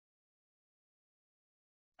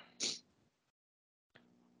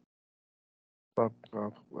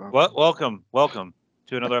Welcome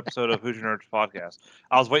to another episode of Hoosier Nerds podcast.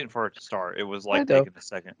 I was waiting for it to start. It was I like know. taking a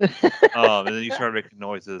second, and then you started making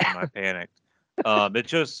noises, and I panicked.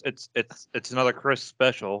 It's another Chris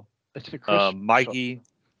special. It's a Chris. Mikey,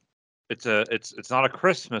 it's not a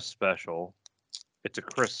Christmas special. It's a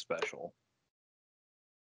Chris special.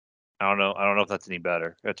 I don't know if that's any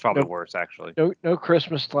better. It's probably Nope. worse, actually. No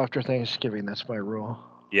Christmas till after Thanksgiving. That's my rule.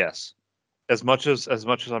 Yes. As much as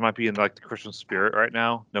I might be in like the Christmas spirit right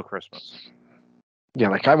now, no Christmas. Yeah,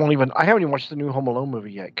 like I haven't even watched the new Home Alone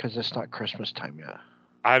movie yet because it's not Christmas time yet.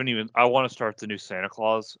 I want to start the new Santa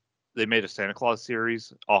Claus. They made a Santa Claus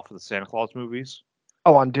series off of the Santa Claus movies.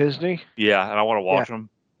 Oh, on Disney? Yeah, and I want to Yeah. watch them.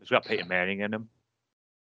 It's got Peyton Manning in them.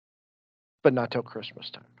 But not till Christmas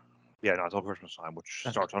time. Yeah, not until Christmas time, which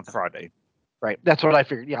starts on Friday. Right. That's what I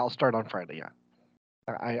figured. Yeah, I'll start on Friday. Yeah.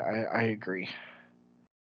 I agree.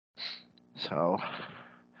 So,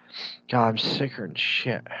 God, I'm sicker than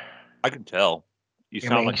shit. I can tell. You Damn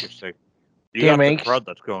sound like angst. you're sick. You Damn got the angst. crud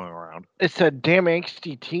that's going around. It's a damn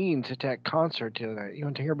angsty teens at that concert tonight. You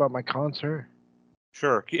want to hear about my concert?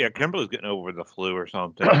 Sure, yeah, Kimberly's getting over the flu or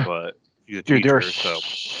something, but she's a Dude, there are teacher, so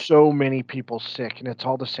so many people sick, and it's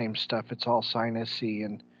all the same stuff. It's all sinusy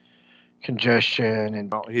and congestion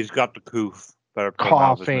and well, he's got the coof. Better put him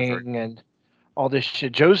out of his misery. coughing and all this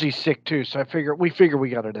shit. Josie's sick too, so we figure we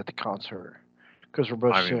got it at the concert because we're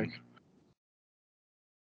both sick.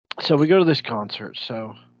 So we go to this concert.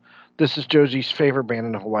 So this is Josie's favorite band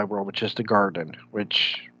in the whole wide world, which is The Garden.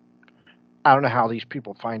 Which I don't know how these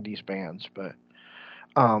people find these bands, but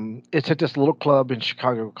it's at this little club in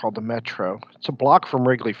Chicago called the Metro. It's a block from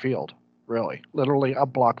Wrigley Field, really, literally a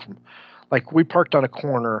block from. Like we parked on a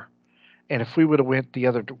corner. And if we would have went the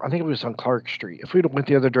other, I think it was on Clark Street. If we'd have went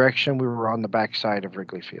the other direction, we were on the back side of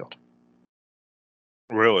Wrigley Field.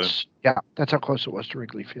 Really? Yeah, that's how close it was to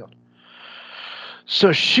Wrigley Field.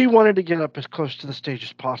 So she wanted to get up as close to the stage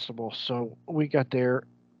as possible. So we got there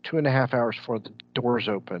 2.5 hours before the doors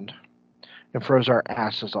opened and froze our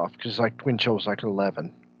asses off because like wind chill was like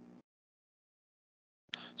 11.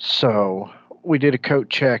 So we did a coat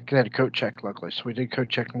check. They had a coat check, luckily. So we did a coat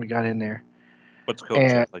check and we got in there. What's coat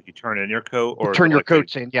check? Like you turn in your coat, or turn your like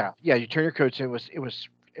coats in? Yeah. You turn your coats in. It was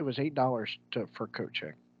 $8 for a coat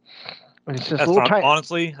check. And it says that's little not, tiny.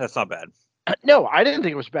 honestly, that's not bad. No, I didn't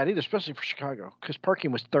think it was bad either, especially for Chicago, because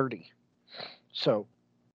parking was $30. So,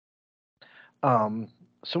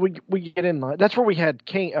 so we get in line. That's where we had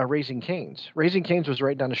Raising Cane's. Raising Cane's was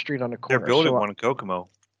right down the street on the corner. They're building one in Kokomo.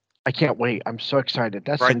 I can't wait. I'm so excited.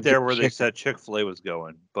 That's right there where they said Chick-fil-A was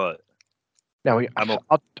going, but. Now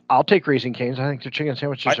I'll take Raising Cane's. I think their chicken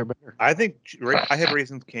sandwiches are better. I think I had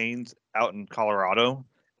Raising Cane's out in Colorado,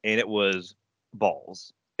 and it was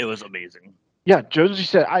balls. It was amazing. Yeah, Josie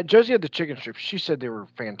said. Josie had the chicken strips. She said they were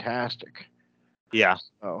fantastic. Yeah.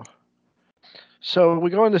 So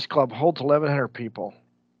we go in this club, holds 1,100 people.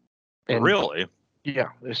 And really? Yeah,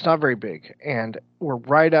 it's not very big, and we're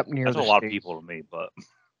right up near. That's the a lot stage. of people to me, but.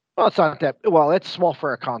 Well, it's not that. Well, it's small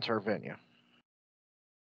for a concert venue.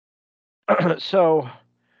 So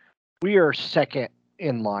we are second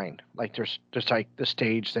in line. Like there's like the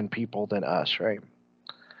stage, then people, then us, right?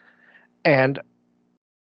 And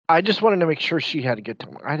I just wanted to make sure she had a good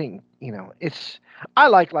time. I didn't, I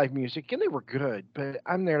like live music and they were good, but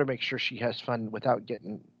I'm there to make sure she has fun without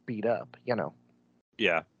getting beat up,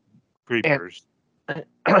 Yeah. Creepers.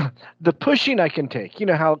 The pushing I can take,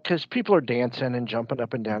 because people are dancing and jumping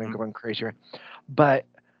up and down and going crazy. But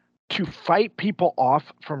to fight people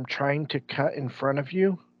off from trying to cut in front of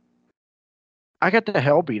you, I got the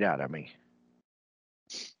hell beat out of me.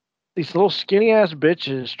 These little skinny ass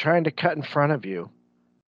bitches trying to cut in front of you.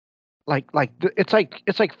 It's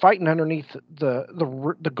like fighting underneath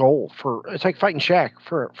the goal for. It's like fighting Shaq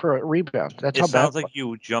for a rebound. That's how bad. It sounds like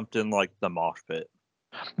you jumped in like the mosh pit.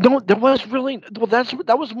 No, there was really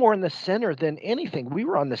that was more in the center than anything. We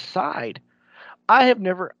were on the side. I've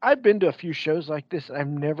been to a few shows like this. I've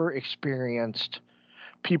never experienced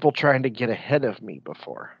people trying to get ahead of me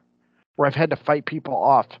before, where I've had to fight people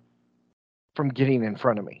off from getting in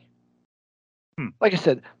front of me. Like I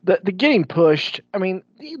said, the getting pushed, I mean,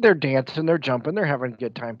 they're dancing, they're jumping, they're having a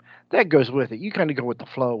good time. That goes with it. You kind of go with the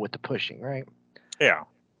flow with the pushing, right? Yeah.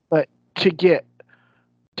 But to get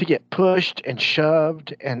pushed and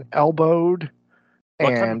shoved and elbowed.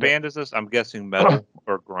 What kind of band is this? I'm guessing metal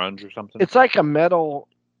or grunge or something. It's like a metal,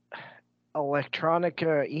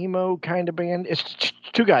 electronica, emo kind of band. It's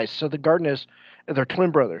two guys. So the Garden they're twin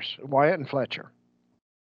brothers, Wyatt and Fletcher.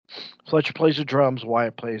 Fletcher plays the drums,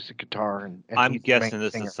 Wyatt plays the guitar, and I'm guessing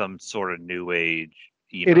this is some sort of new age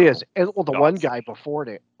emo. It is. And, well, the one guy before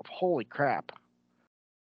it, holy crap.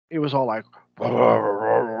 It was all like,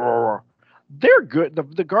 They're good.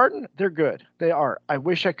 The garden, they're good. They are. I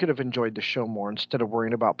wish I could have enjoyed the show more instead of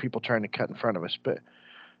worrying about people trying to cut in front of us. But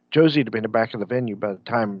Josie would be in the back of the venue by the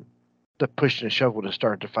time the push and shove would have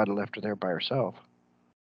started to fight a left there by herself.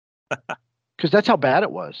 Because that's how bad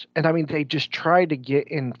it was. And I mean, they just try to get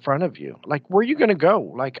in front of you. Like, where are you going to go?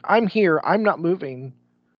 Like, I'm here. I'm not moving.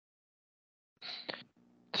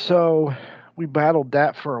 So we battled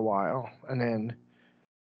that for a while. And then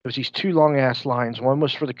there was these two long ass lines. One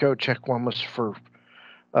was for the coat check. One was for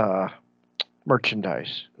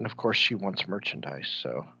merchandise. And of course, she wants merchandise.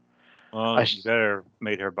 So you better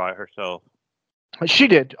made her buy herself. She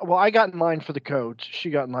did. Well, I got in line for the codes. She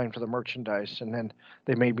got in line for the merchandise, and then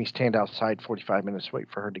they made me stand outside 45 minutes,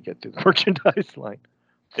 wait for her to get through the merchandise line.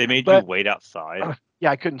 They made you wait outside?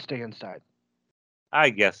 Yeah, I couldn't stay inside. I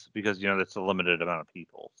guess because that's a limited amount of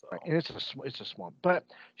people. So. Right. And it's a small, but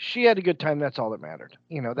she had a good time. That's all that mattered.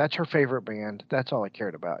 That's her favorite band. That's all I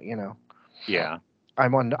cared about. Yeah. I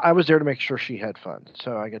was there to make sure she had fun.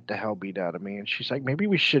 So I get the hell beat out of me, and she's like, maybe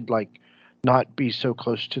we should not be so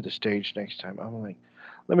close to the stage next time. I'm like,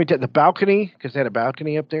 let me take the balcony, because they had a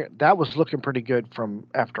balcony up there. That was looking pretty good from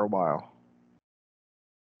after a while.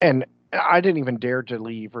 And I didn't even dare to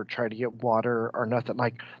leave or try to get water or nothing.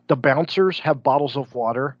 Like, the bouncers have bottles of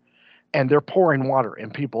water, and they're pouring water in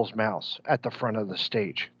people's mouths at the front of the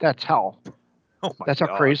stage. That's how. Oh my that's God.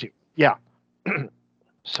 How crazy. Yeah.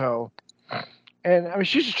 So, and I mean,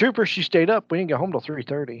 she's a trooper. She stayed up. We didn't get home till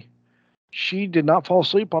 3:30. She did not fall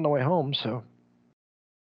asleep on the way home. So.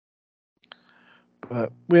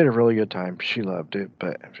 But we had a really good time. She loved it,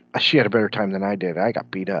 but she had a better time than I did. I got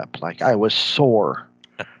beat up. Like, I was sore.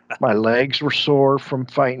 My legs were sore from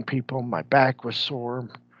fighting people. My back was sore.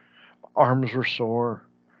 Arms were sore.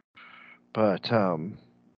 But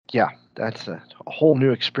yeah, that's a whole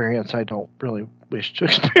new experience I don't really wish to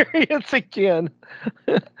experience again.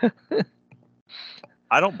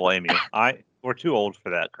 I don't blame you. We're too old for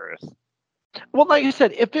that, Chris. Well, like I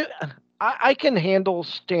said, I can handle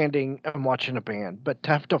standing and watching a band, but to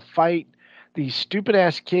have to fight these stupid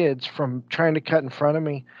ass kids from trying to cut in front of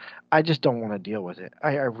me, I just don't want to deal with it.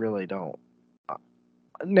 I really don't.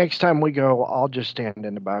 Next time we go, I'll just stand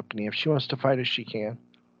in the balcony. If she wants to fight us, she can.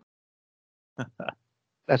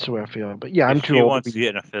 That's the way I feel. But yeah, I'm too old. If she wants to get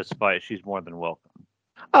in a fist fight, she's more than welcome.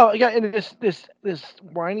 Oh yeah, and this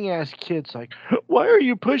whiny ass kid's like, "Why are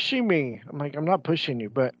you pushing me?" I'm like, "I'm not pushing you,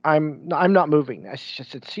 but I'm not moving." I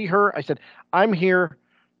just said, "See her?" I said, "I'm here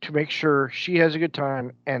to make sure she has a good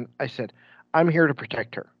time," and I said, "I'm here to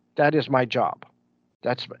protect her. That is my job."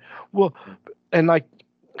 Well, and like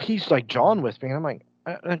he's like John with me, and I'm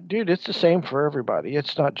like, "Dude, it's the same for everybody.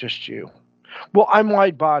 It's not just you." Well, I'm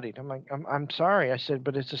wide-bodied. I'm like, I'm sorry. I said,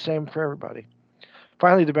 but it's the same for everybody.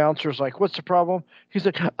 Finally, the bouncer's like, "What's the problem?" He's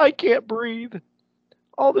like, "I can't breathe."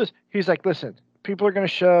 All this. He's like, "Listen, people are going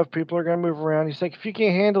to shove. People are going to move around." He's like, "If you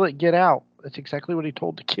can't handle it, get out." That's exactly what he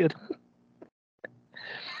told the kid.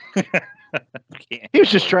 He was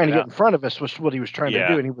just trying to get in front of us, was what he was trying to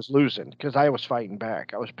do, and he was losing because I was fighting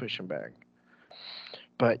back. I was pushing back.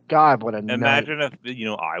 But God, what a Imagine night.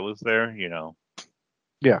 if, I was there,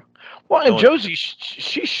 Yeah. Well, and Josie,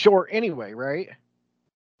 she's short anyway, right?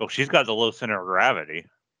 Well, she's got the low center of gravity.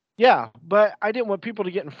 Yeah, but I didn't want people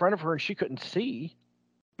to get in front of her and she couldn't see.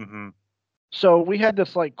 Mm-hmm. So we had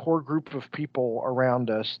this core group of people around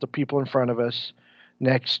us, the people in front of us,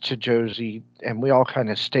 next to Josie, and we all kind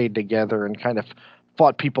of stayed together and kind of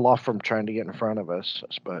fought people off from trying to get in front of us.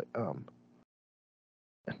 But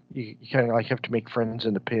you kind of have to make friends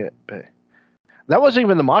in the pit. But that wasn't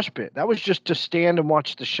even the mosh pit. That was just to stand and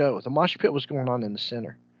watch the show. The mosh pit was going on in the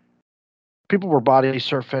center. People were body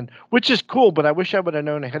surfing, which is cool, but I wish I would have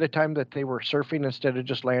known ahead of time that they were surfing instead of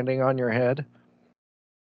just landing on your head.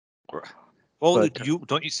 Well,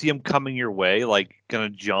 don't you see them coming your way, like gonna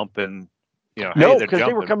jump and no, because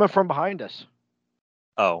they were coming from behind us.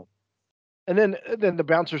 Oh. And then the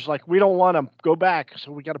bouncer's like, "We don't want them. Go back."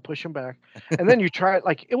 So we got to push them back. And then you try it.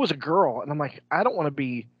 Like, it was a girl, and I'm like, I don't want to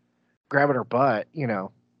be grabbing her butt,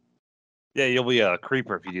 Yeah, you'll be a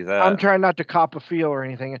creeper if you do that. I'm trying not to cop a feel or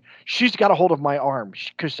anything. She's got a hold of my arm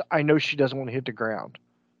because I know she doesn't want to hit the ground.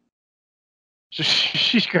 So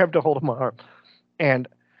she's grabbed a hold of my arm, and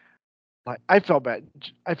like I felt bad.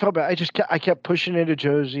 I kept pushing into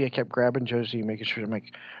Josie. I kept grabbing Josie, making sure.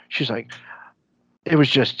 She's like, I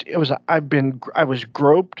was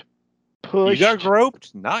groped, pushed. You got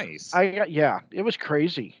groped? Nice. It was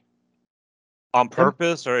crazy. On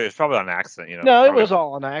purpose, or it's probably on accident, No, it was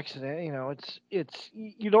all an accident. It's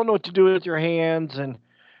you don't know what to do with your hands, and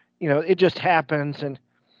it just happens. And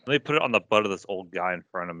they put it on the butt of this old guy in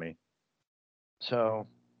front of me. So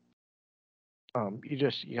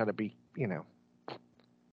You got to be,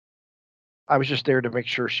 I was just there to make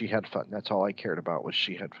sure she had fun. That's all I cared about was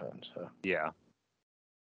she had fun. So Yeah.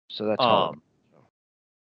 so that's all.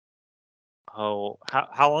 How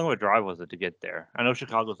long of a drive was it to get there? I know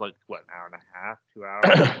Chicago's like what, an hour and a half, 2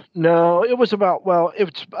 hours? No, it was about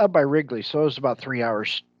it's up by Wrigley, so it was about 3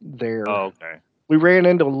 hours there. Oh, okay. We ran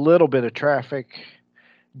into a little bit of traffic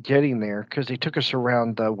getting there because they took us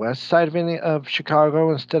around the west side of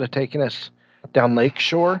Chicago instead of taking us down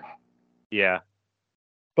Lakeshore. Yeah.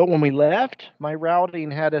 But when we left, my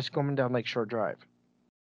routing had us going down Lakeshore Drive.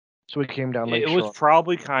 So we came down Lakeshore. It was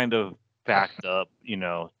probably kind of backed up,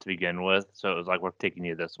 to begin with. So it was like, we're taking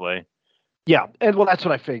you this way. Yeah, and well, that's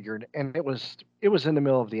what I figured. And it was in the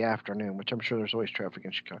middle of the afternoon, which I'm sure there's always traffic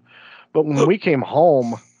in Chicago. But when we came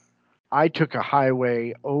home, I took a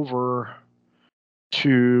highway over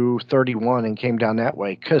to 31 and came down that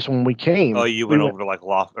way. Because when we came, you went over to like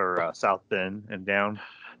South Bend and down.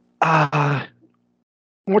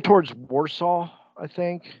 More towards Warsaw, I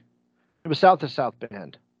think. It was south of South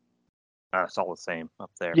Bend. It's all the same up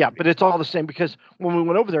there. Yeah, but it's all the same because when we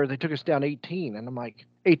went over there, they took us down 18, and I'm like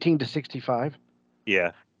 18 to 65.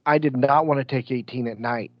 Yeah. I did not want to take 18 at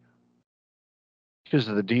night because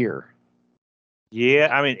of the deer. Yeah,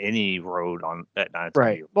 I mean any road at night.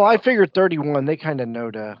 Right. Well, I figured 31. They kind of know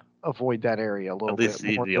to avoid that area a little bit. At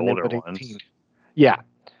least the older ones. Yeah,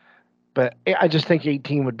 but I just think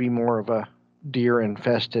 18 would be more of a deer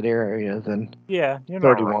infested area than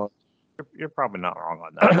 31. You're probably not wrong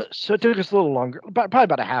on that. So it took us a little longer, probably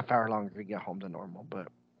about a half hour longer to get home than normal, but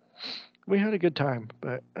we had a good time.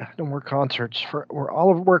 But no more concerts.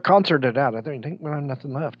 We're concerted out. I think we have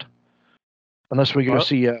nothing left, unless we go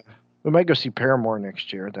see. We might go see Paramore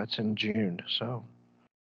next year. That's in June. So,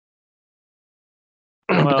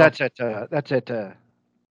 but that's at where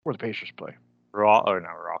the Pacers play. Not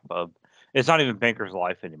Rock Pub. It's not even Banker's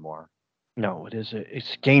Life anymore. No, it is.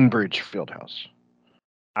 It's Gainbridge Fieldhouse.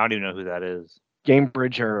 I don't even know who that is.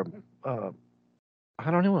 Gainbridge are,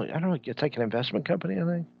 I don't know. It's like an investment company, I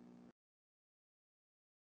think.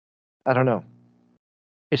 I don't know.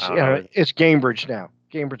 It's it's Gainbridge now.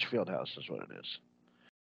 Gainbridge Fieldhouse is what it is.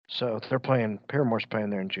 So they're playing. Paramore's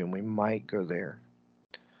playing there in June. We might go there.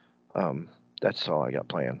 That's all I got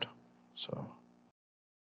planned. So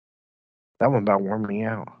that one about wore me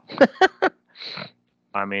out.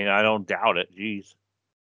 I mean, I don't doubt it. Jeez.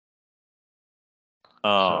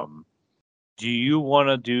 Do you want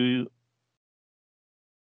to do?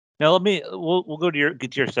 Now we'll go to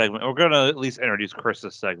get to your segment. We're gonna at least introduce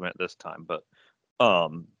Chris's segment this time, but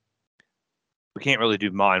we can't really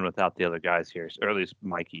do mine without the other guys here, or at least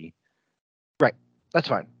Mikey. Right, that's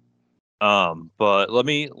fine. But let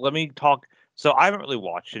me talk. So I haven't really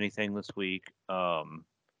watched anything this week.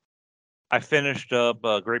 I finished up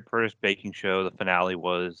Great British Baking Show. The finale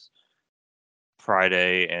was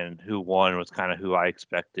Friday, and who won was kind of who I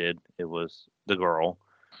expected. It was the girl.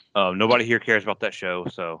 Nobody here cares about that show,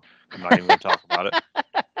 so I'm not even going to talk about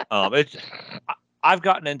it. I've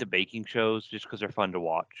gotten into baking shows just because they're fun to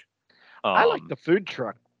watch. I like the food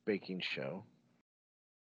truck baking show.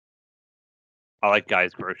 I like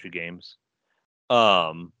Guys Grocery Games.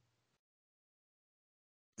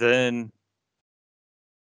 Then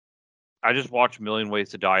I just watched Million Ways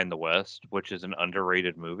to Die in the West, which is an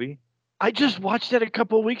underrated movie. I just watched it a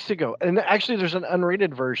couple of weeks ago, and actually, there's an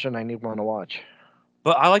unrated version I want to watch.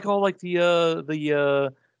 But I like all like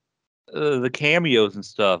the cameos and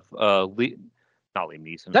stuff. Not Liam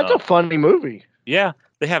Neeson. That's a funny movie. Yeah,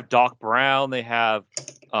 they have Doc Brown. They have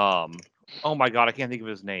oh my god, I can't think of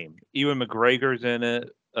his name. Ewan McGregor's in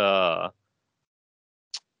it. The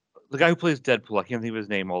guy who plays Deadpool, I can't think of his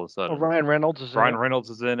name all of a sudden. Ryan Reynolds is in it. Ryan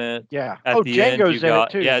Reynolds is in it. Yeah. At the end, Django's in it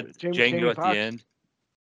too. Yeah, Django at the end.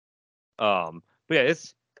 But yeah,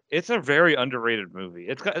 it's a very underrated movie.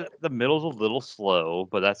 It's got the middle's a little slow,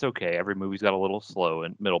 but that's okay. Every movie's got a little slow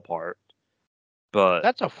in middle part. But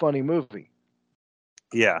that's a funny movie.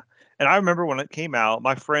 Yeah. And I remember when it came out,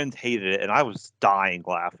 my friends hated it, and I was dying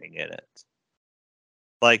laughing in it.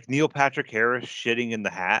 Like Neil Patrick Harris shitting in the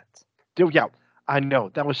hat. Dude, yeah, I know.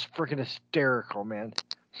 That was freaking hysterical, man.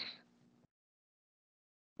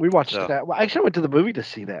 We watched that. Well, I actually went to the movie to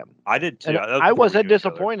see that. I did too. I wasn't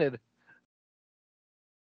disappointed.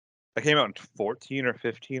 That came out in 14 or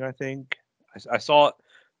 15, I think. I saw it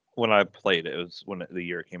when I played it. It was when the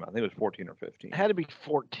year it came out. I think it was 14 or 15. It had to be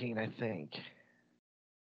 14, I think.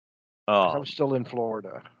 I was still in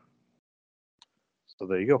Florida. So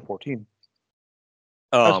there you go, 14.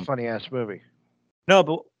 That's a funny ass movie. No,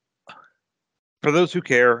 but for those who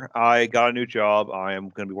care, I got a new job. I am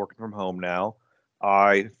going to be working from home now.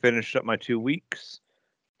 I finished up my 2 weeks,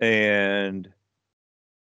 and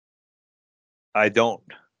I don't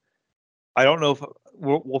know if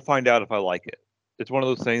we'll find out if I like it. It's one of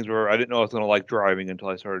those things where I didn't know I was going to like driving until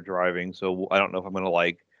I started driving, so I don't know if I'm going to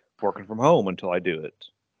like working from home until I do it.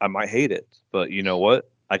 I might hate it, but you know what?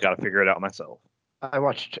 I got to figure it out myself. I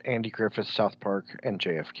watched Andy Griffith's South Park and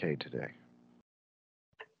JFK today.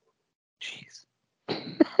 Jeez. I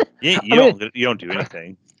mean, You don't do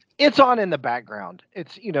anything. It's on in the background.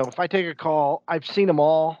 It's, if I take a call, I've seen them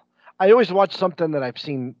all. I always watch something that I've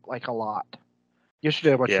seen like a lot.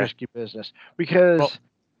 Yesterday I watched Yeah. Risky Business because Well,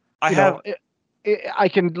 I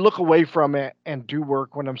can look away from it and do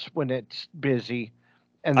work when it's busy,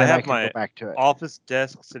 and then I can go back to it. Office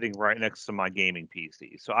desk sitting right next to my gaming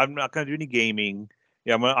PC, so I'm not going to do any gaming.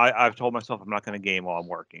 Yeah, I've told myself I'm not going to game while I'm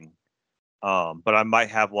working. But I might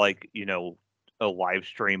have like a live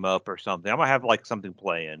stream up or something. I might have like something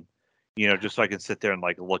playing, just so I can sit there and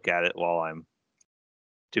like look at it while I'm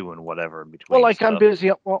doing whatever in between. Well, like stuff. I'm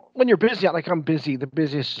busy. Well, when you're busy, like I'm busy. The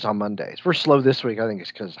busiest is on Mondays. We're slow this week. I think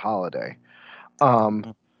it's because it's holiday.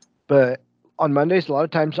 But on Mondays, a lot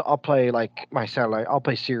of times I'll play like my satellite. I'll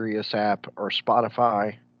play Sirius app or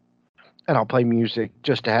Spotify, and I'll play music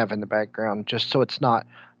just to have in the background, just so it's not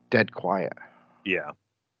dead quiet. Yeah.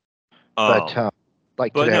 But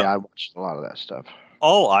today, no, I watched a lot of that stuff.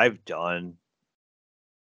 All I've done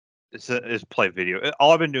is play video.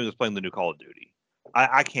 All I've been doing is playing the new Call of Duty.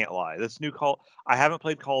 I can't lie. I haven't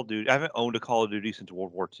played Call of Duty. I haven't owned a Call of Duty since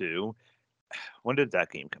World War II. When did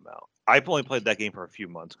that game come out? I've only played that game for a few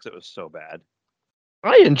months because it was so bad.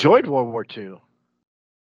 I enjoyed World War II.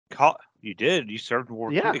 You did. You served in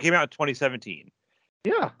World War II. It came out in 2017.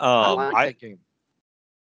 Yeah, I like that game.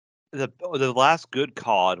 The last good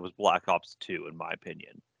COD was Black Ops 2, in my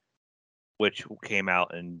opinion, which came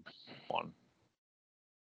out in one.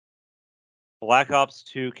 Black Ops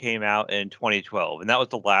 2 came out in 2012, and that was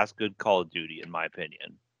the last good Call of Duty, in my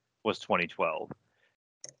opinion, was 2012.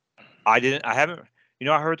 I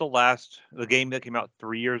heard the game that came out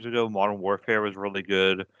 3 years ago, Modern Warfare, was really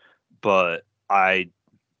good, but I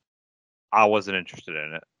wasn't interested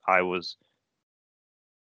in it.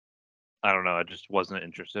 I don't know, I just wasn't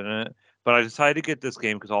interested in it. But I decided to get this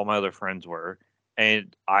game because all my other friends were,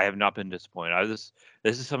 and I have not been disappointed. This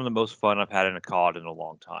is some of the most fun I've had in a COD in a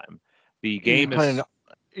long time. The game is.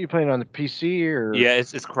 You playing on the PC or? Yeah,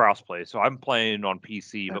 it's crossplay. So I'm playing on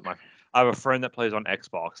PC, but I have a friend that plays on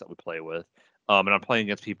Xbox that we play with, and I'm playing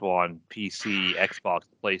against people on PC, Xbox,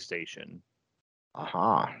 PlayStation.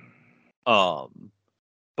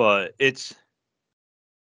 But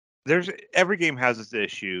every game has its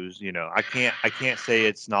issues. I can't say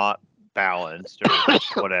it's not balanced or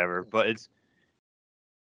whatever, but it's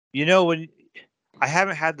when I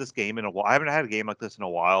haven't had this game in a while. I haven't had a game like this in a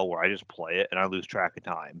while where I just play it and I lose track of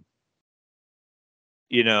time.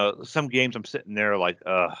 Some games I'm sitting there like,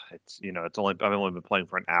 I've only been playing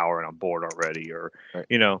for an hour and I'm bored already, or right.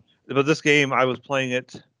 But this game I was playing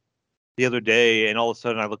it the other day and all of a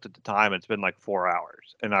sudden I looked at the time and it's been like 4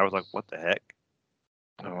 hours and I was like, what the heck?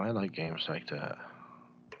 Oh, I like games like that.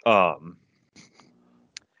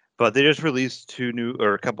 But they just released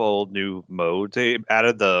a couple new modes. They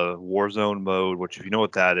added the Warzone mode, which if you know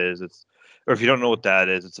what that is, or if you don't know what that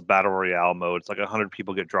is, it's a battle royale mode. It's like 100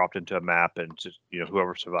 people get dropped into a map, and just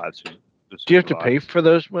whoever survives. Do you have to pay for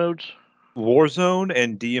those modes? Warzone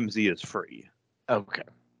and DMZ is free. Okay.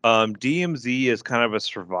 DMZ is kind of a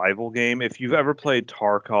survival game. If you've ever played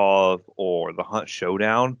Tarkov or the Hunt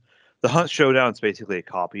Showdown, the Hunt Showdown is basically a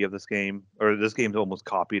copy of this game, or this game's almost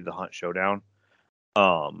copied the Hunt Showdown.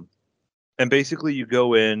 And basically you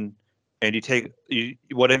go in and you take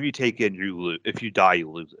whatever you take in, you lose. If you die, you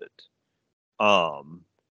lose it. But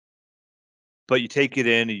you take it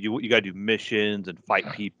in and you got to do missions and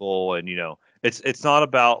fight people, and it's not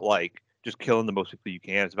about like just killing the most people you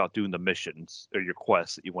can. It's about doing the missions or your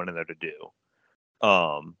quests that you went in there to do.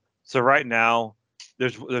 So right now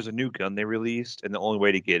there's a new gun they released, and the only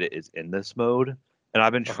way to get it is in this mode. And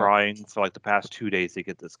I've been trying for like the past 2 days to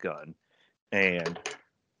get this gun, and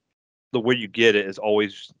the way you get it is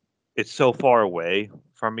always, it's so far away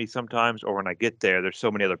from me sometimes, or when I get there, there's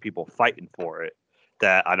so many other people fighting for it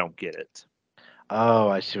that I don't get it. Oh,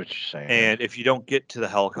 I see what you're saying. And if you don't get to the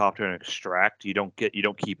helicopter and extract, you don't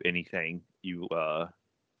keep anything you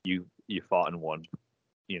fought and won,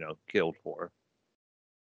 killed for.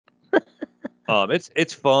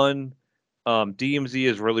 It's fun. DMZ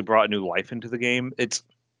has really brought new life into the game. It's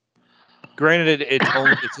granted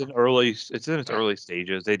it's in its early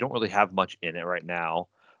stages. They don't really have much in it right now,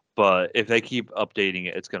 but if they keep updating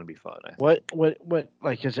it, it's going to be fun. What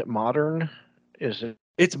like, is it modern? Is it?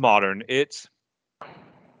 It's modern. It's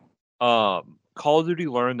Call of Duty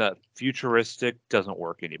learned that futuristic doesn't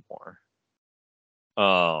work anymore.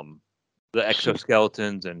 the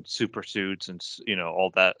exoskeletons and super suits and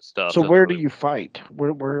all that stuff. So where do you fight?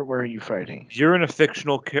 Where are you fighting? You're in a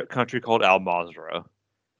fictional country called Al Mazrah.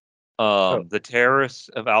 The terrorists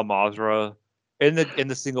of Al Mazrah in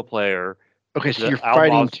the single player. Okay, so you're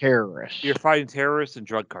fighting terrorists. You're fighting terrorists and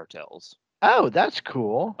drug cartels. Oh, that's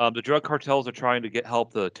cool. The drug cartels are trying to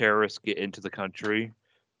help the terrorists get into the country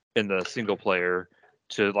in the single player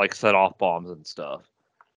to like set off bombs and stuff.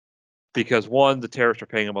 Because one, the terrorists are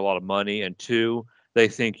paying them a lot of money, and two, they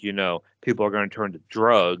think people are going to turn to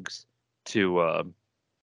drugs to a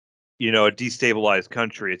destabilized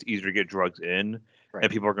country. It's easier to get drugs in,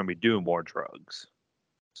 and people are going to be doing more drugs.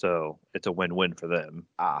 So it's a win-win for them.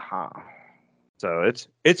 So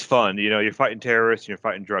it's fun. You're fighting terrorists, and you're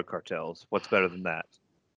fighting drug cartels. What's better than that?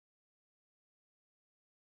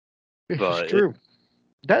 It's true.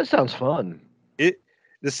 That sounds fun. The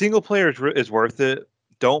single player is worth it.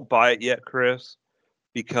 Don't buy it yet, Chris,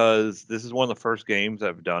 because this is one of the first games that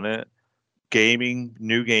have done it.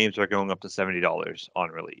 New games are going up to $70 on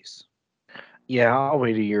release. Yeah, I'll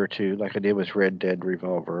wait a year or two, like I did with Red Dead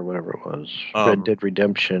Revolver or whatever it was, Red Dead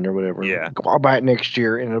Redemption or whatever. Yeah, I'll buy it next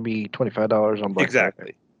year, and it'll be $25 on Black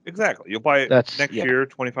Friday. Exactly. You'll buy it next year,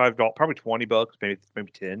 $25, probably $20,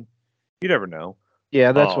 maybe $10. You never know.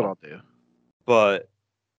 Yeah, that's what I'll do. But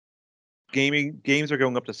games are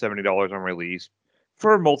going up to $70 on release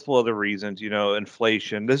for multiple other reasons.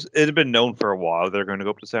 Inflation. It had been known for a while they're going to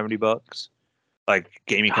go up to $70. Like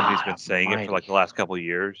gaming companies been saying it for like the last couple of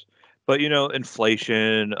years. But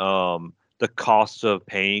inflation, the cost of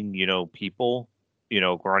paying people,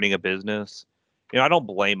 running a business. I don't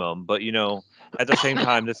blame them, but at the same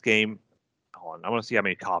time, this game. Hold on, I want to see how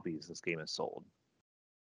many copies this game has sold.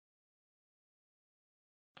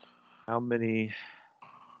 How many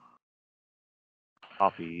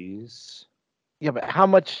copies? Yeah, but how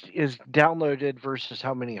much is downloaded versus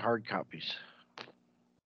how many hard copies?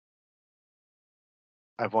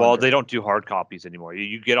 Well, they don't do hard copies anymore.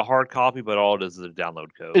 You get a hard copy, but all it is a download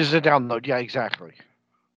code. Is a download? Yeah, exactly.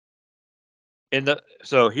 They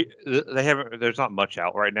haven't. There's not much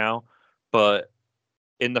out right now, but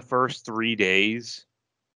in the first 3 days,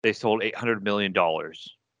 they sold $800 million. Jeez,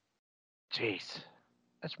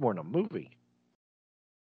 that's more than a movie.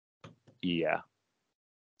 Yeah.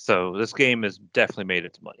 So this game has definitely made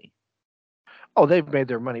its money. Oh, they've made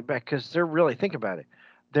their money back because they're really, think about it.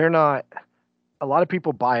 They're not. A lot of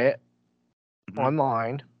people buy it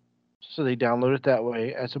online, so they download it that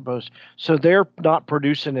way, as opposed. So they're not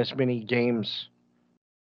producing as many games,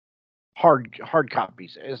 hard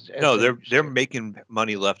copies. No, they're making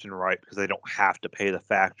money left and right because they don't have to pay the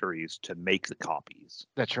factories to make the copies.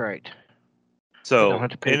 That's right. So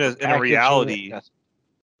in reality,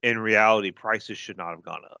 prices should not have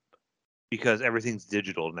gone up because everything's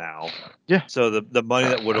digital now. Yeah. So the money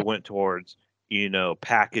that would have went towards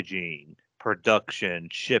packaging, production,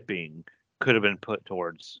 shipping could have been put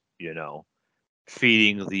towards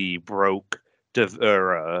feeding the broke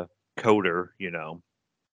coder.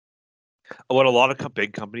 What a lot of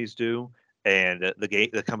big companies do, and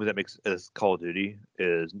the company that makes Call of Duty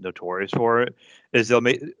is notorious for it, is they'll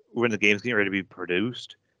make, when the game's getting ready to be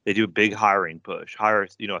produced, they do a big hiring push, hire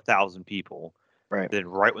 1,000 people. Right. Then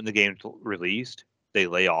right when the game's released, they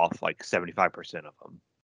lay off like 75% of them.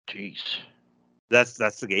 Jeez. That's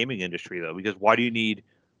the gaming industry though, because why do you need?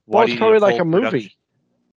 Well, it's probably like a movie.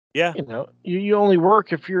 Yeah. You only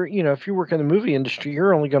work if you're work in the movie industry,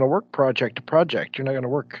 you're only going to work project to project. You're not going to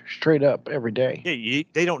work straight up every day. Yeah,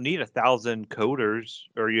 they don't need 1,000 coders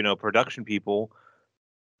or production people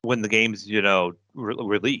when the game's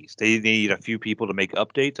released. They need a few people to make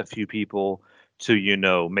updates, a few people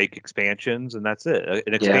to make expansions, and that's it.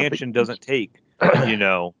 An expansion doesn't take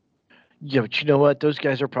Yeah, but you know what? Those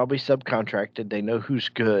guys are probably subcontracted. They know who's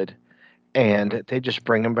good, and they just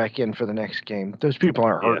bring them back in for the next game. Those people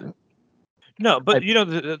aren't hurting. No, but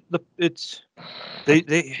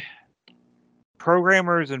they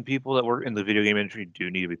programmers and people that work in the video game industry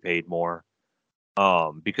do need to be paid more,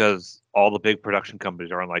 because all the big production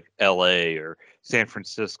companies are in like LA or San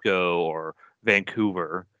Francisco or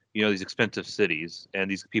Vancouver. These expensive cities,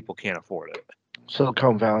 and these people can't afford it.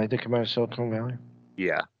 Silicon Valley. They come out of Silicon Valley.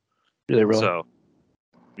 Yeah. Do they really? So,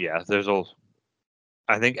 yeah, there's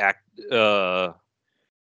I think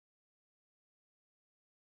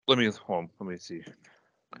let me see.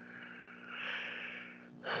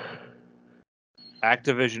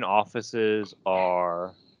 Activision offices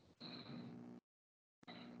are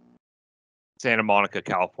Santa Monica,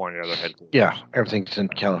 California, are their headquarters. Yeah, everything's in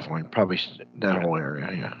California, probably that whole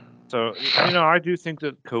area. Yeah. So I do think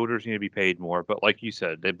that coders need to be paid more, but like you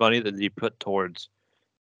said, the money that they put towards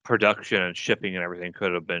production and shipping and everything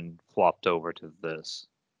could have been flopped over to this.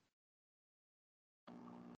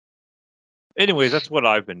 Anyways, that's what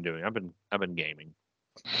I've been doing. I've been gaming.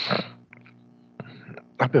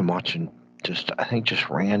 I've been watching just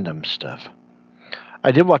random stuff.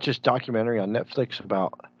 I did watch this documentary on Netflix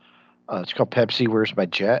about it's called Pepsi, Where's My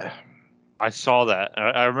Jet? I saw that.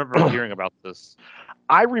 I remember hearing about this.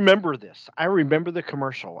 I remember this. I remember the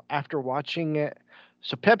commercial after watching it.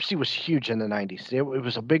 So Pepsi was huge in the 90s. It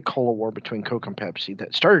was a big cola war between Coke and Pepsi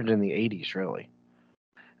that started in the 80s, really.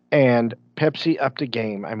 And Pepsi upped the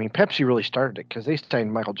game. I mean, Pepsi really started it because they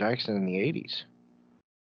signed Michael Jackson in the 80s.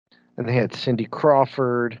 And they had Cindy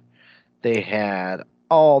Crawford. They had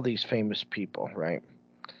all these famous people, right?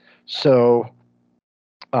 So,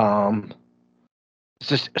 so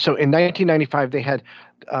in 1995, they had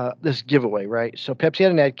this giveaway, right? So Pepsi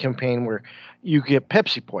had an ad campaign where you get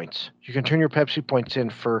Pepsi points. You can turn your Pepsi points in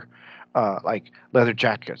for like leather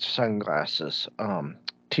jackets, sunglasses,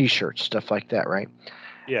 T-shirts, stuff like that, right?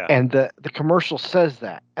 Yeah. And the commercial says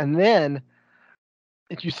that. And then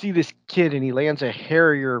if you see this kid and he lands a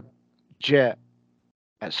Harrier jet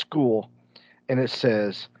at school, and it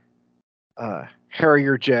says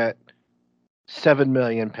Harrier jet, 7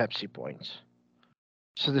 million Pepsi points.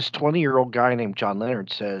 So this 20-year-old guy named John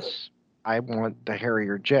Leonard says, I want the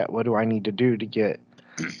Harrier jet. What do I need to do to get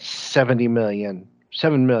 7 million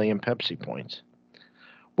Pepsi points?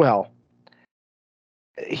 Well,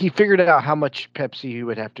 he figured out how much Pepsi he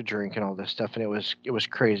would have to drink and all this stuff, and it was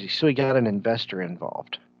crazy. So he got an investor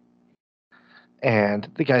involved. And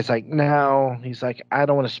the guy's like, no. He's like, I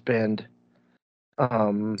don't want to spend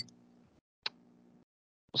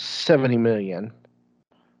 70 million.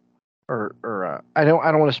 Or I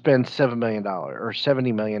don't want to spend $7 million or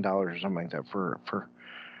 $70 million or something like that for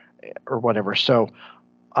or whatever. So,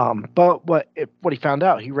 but what he found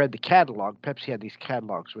out, he read the catalog. Pepsi had these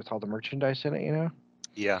catalogs with all the merchandise in it, you know.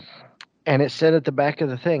 Yeah. And it said at the back of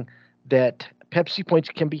the thing that Pepsi points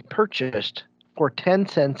can be purchased for 10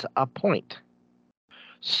 cents a point.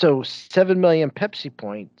 So 7 million Pepsi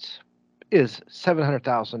points is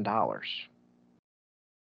 $700,000.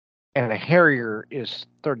 And a Harrier is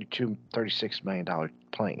 $36 million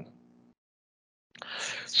plane.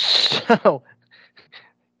 So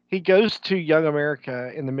he goes to Young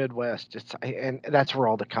America in the Midwest. And that's where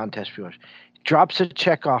all the contest people are. Drops a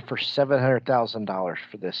check off for $700,000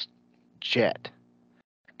 for this jet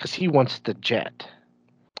because he wants the jet.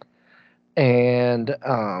 And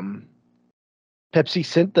Pepsi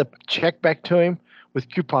sent the check back to him with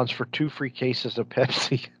coupons for 2 free cases of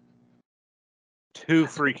Pepsi. 2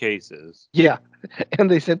 free cases. Yeah,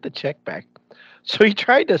 and they sent the check back. So he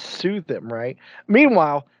tried to sue them, right?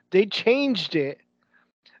 Meanwhile, they changed it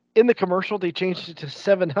in the commercial. They changed it to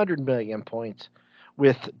 700 million points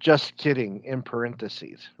with "just kidding" in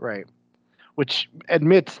parentheses, right? Which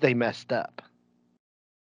admits they messed up.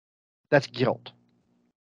 That's guilt.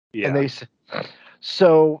 Yeah. And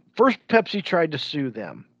so first Pepsi tried to sue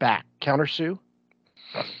them back, countersue.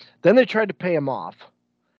 Then they tried to pay him off.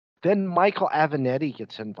 Then Michael Avenatti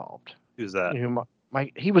gets involved. Who's that?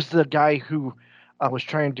 He was the guy who was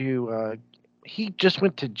trying to.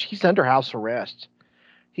 He's under house arrest.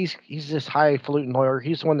 He's this highfalutin lawyer.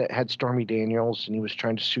 He's the one that had Stormy Daniels, and he was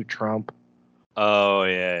trying to sue Trump. Oh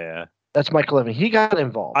yeah. That's Michael Avenatti. He got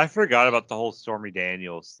involved. I forgot about the whole Stormy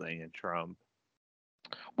Daniels thing and Trump.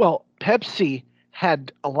 Well, Pepsi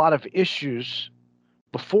had a lot of issues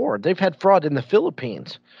before. They've had fraud in the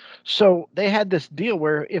Philippines. So they had this deal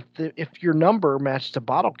where if your number matched the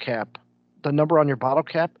bottle cap, the number on your bottle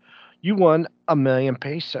cap, you won 1 million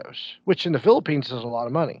pesos, which in the Philippines is a lot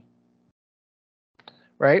of money.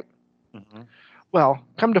 Right? Mm-hmm. Well,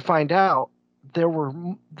 come to find out, there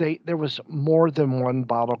was more than one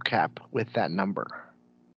bottle cap with that number.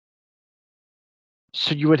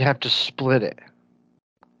 So you would have to split it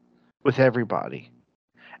with everybody.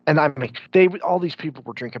 And I mean, all these people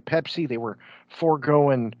were drinking Pepsi. They were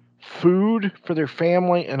foregoing food for their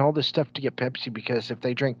family and all this stuff to get Pepsi, because if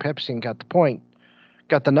they drank Pepsi and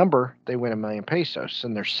got the number, they win 1 million pesos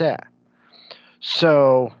and they're set.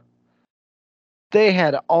 So they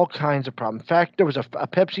had all kinds of problems. In fact, there was a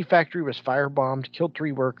Pepsi factory was firebombed, killed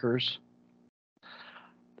 3 workers.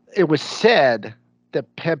 It was said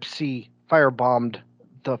that Pepsi firebombed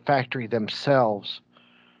the factory themselves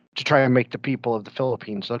to try and make the people of the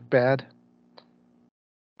Philippines look bad.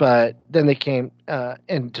 But then they came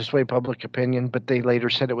and to sway public opinion, but they later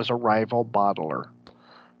said it was a rival bottler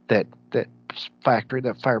that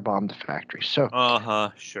firebombed the factory. So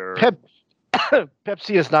sure.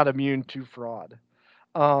 Pepsi is not immune to fraud.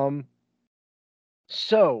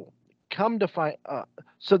 So come to find,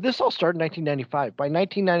 so this all started in 1995. By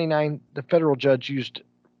 1999, the federal judge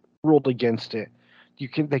ruled against it.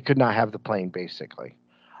 They could not have the plane, basically.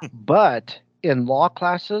 But in law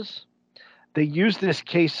classes, they use this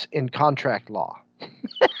case in contract law.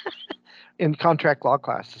 In contract law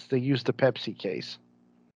classes, they use the Pepsi case.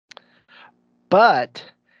 But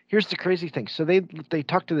here's the crazy thing. So they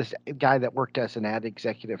talked to this guy that worked as an ad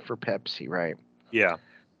executive for Pepsi, right? Yeah.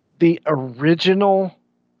 The original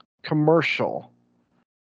commercial,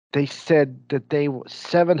 they said that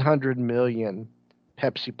 700 million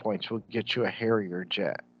Pepsi points will get you a Harrier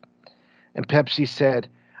jet. And Pepsi said,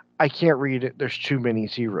 I can't read it. There's too many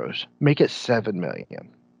zeros. Make it 7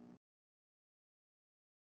 million.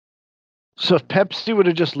 So if Pepsi would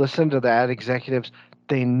have just listened to the ad executives,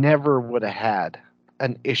 they never would have had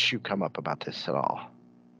an issue come up about this at all.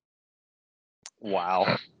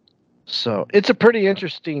 Wow. So it's a pretty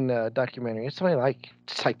interesting documentary. It's only like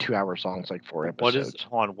 2 hours long. It's like 4 episodes.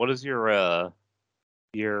 What is your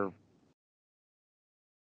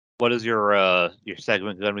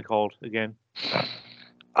segment gonna be called again?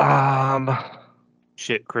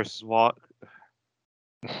 Shit, Chris Watt.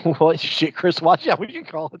 Well, shit, Chris Watch. Yeah, we can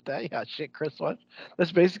call it that. Yeah, shit, Chris Watch.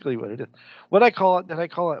 That's basically what it is. What I call it? Did I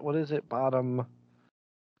call it? What is it? Bottom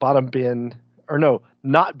bin, or no?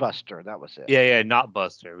 Not Buster. That was it. Yeah, not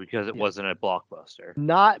Buster, because it wasn't a blockbuster.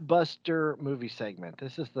 Not Buster movie segment.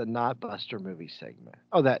 This is the Not Buster movie segment.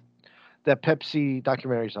 Oh, that Pepsi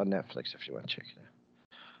documentary is on Netflix if you want to check it out.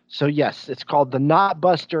 So yes, it's called the Not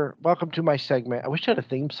Buster. Welcome to my segment. I wish I had a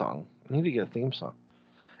theme song. I need to get a theme song.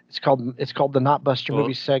 It's called the Not Buster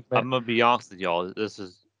movie segment. I'm gonna be honest with y'all.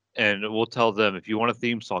 And we'll tell them, if you want a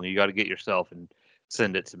theme song, you got to get yourself and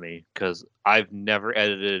send it to me, because I've never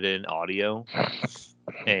edited in audio,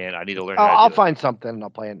 and I need to learn. I'll find something and I'll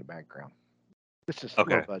play in the background. This is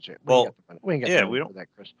okay. Low budget. We ain't got the money for that,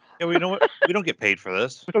 Chris. Yeah, we know what. We don't get paid for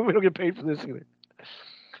this. We don't get paid for this either.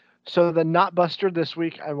 So the Not Buster this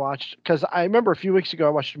week I watched, because I remember a few weeks ago I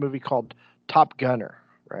watched a movie called Top Gunner,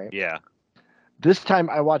 right? Yeah. This time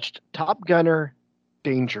I watched Top Gunner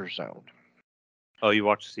Danger Zone. Oh, you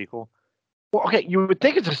watched the sequel? Well, okay, you would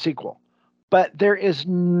think it's a sequel, but there is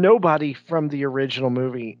nobody from the original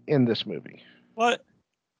movie in this movie. What?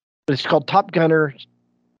 It's called Top Gunner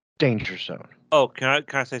Danger Zone. Oh, can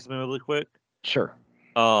I say something really quick? Sure.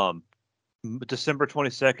 December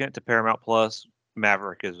 22nd to Paramount Plus,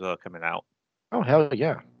 Maverick is coming out. Oh, hell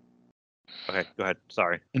yeah. Okay, go ahead.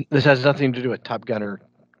 Sorry. This has nothing to do with Top Gunner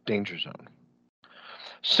Danger Zone.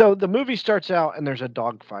 So the movie starts out and there's a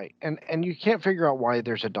dogfight, and you can't figure out why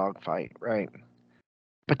there's a dogfight, right?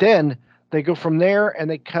 But then they go from there and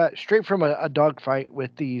they cut straight from a dogfight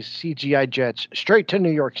with these CGI jets straight to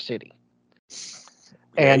New York City.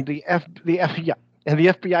 Okay. And the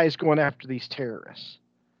FBI is going after these terrorists.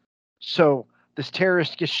 So this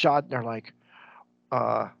terrorist gets shot and they're like,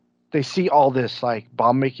 they see all this like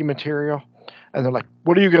bomb making material. And they're like,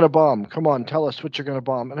 what are you going to bomb? Come on, tell us what you're going to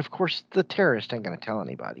bomb. And of course, the terrorist ain't going to tell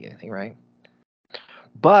anybody anything, right?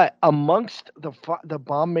 But amongst the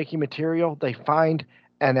bomb-making material, they find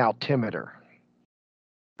an altimeter,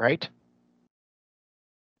 right?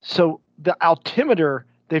 So the altimeter,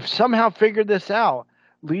 they've somehow figured this out,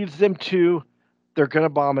 leads them to they're going to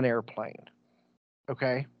bomb an airplane,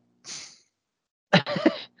 okay?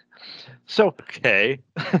 Okay.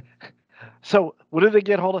 So what do they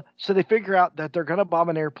get hold of? So they figure out that they're going to bomb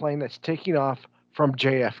an airplane that's taking off from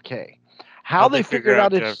JFK. How they figure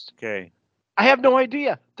out it's JFK? I have no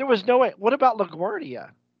idea. There was no way. What about LaGuardia?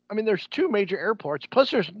 I mean, there's two major airports.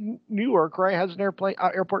 Plus, there's Newark, right? Has an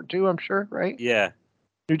airport too, I'm sure, right? Yeah.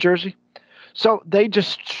 New Jersey. So they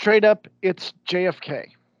just straight up, it's JFK.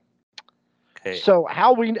 Okay. So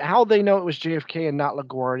how they know it was JFK and not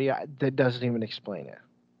LaGuardia, that doesn't even explain it.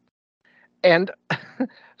 And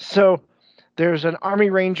so there's an Army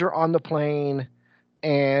Ranger on the plane,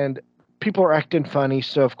 and people are acting funny.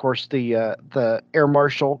 So of course the Air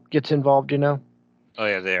Marshal gets involved. You know. Oh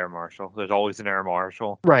yeah, the Air Marshal. There's always an Air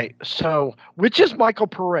Marshal. Right. So which is Michael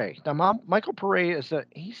Pare. Now, Michael Pare is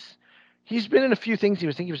he's been in a few things. He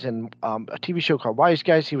was in a TV show called Wise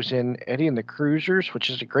Guys. He was in Eddie and the Cruisers, which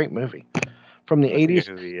is a great movie from the 80s.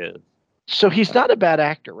 Who he is. So he's not a bad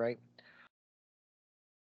actor, right?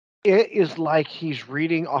 It is like he's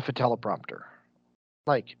reading off a teleprompter.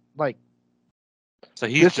 Like. So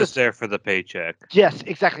he's just there for the paycheck. Yes,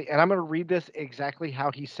 exactly. And I'm going to read this exactly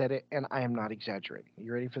how he said it, and I am not exaggerating.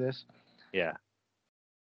 You ready for this? Yeah.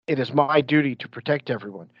 It is my duty to protect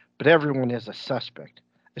everyone, but everyone is a suspect,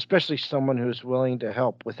 especially someone who is willing to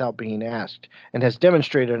help without being asked and has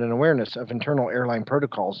demonstrated an awareness of internal airline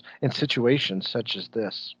protocols in situations such as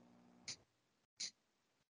this.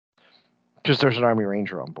 Because there's an Army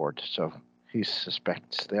Ranger on board, so he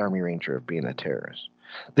suspects the Army Ranger of being a terrorist.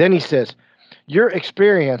 Then he says, your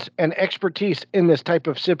experience and expertise in this type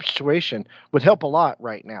of situation would help a lot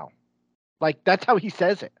right now. Like, that's how he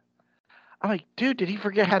says it. I'm like, dude, did he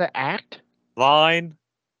forget how to act? Line.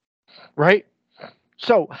 Right?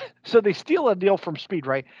 So they steal a deal from Speed,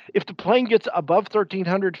 right? If the plane gets above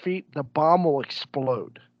 1,300 feet, the bomb will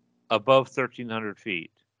explode. Above 1,300 feet.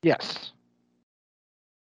 Yes.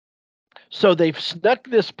 So they've snuck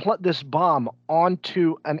this bomb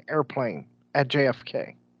onto an airplane at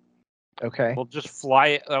JFK. Okay. Well, just fly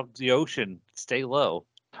it up the ocean. Stay low.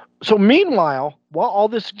 So meanwhile, while all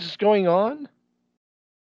this is going on,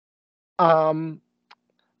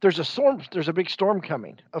 there's a big storm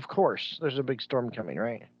coming. Of course, there's a big storm coming,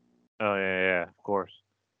 right? Oh yeah, of course.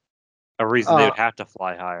 A reason they would have to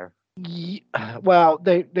fly higher. Well,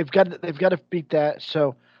 they've got to beat that.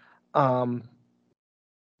 So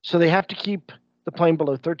they have to keep the plane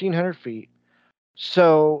below 1,300 feet.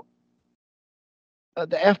 So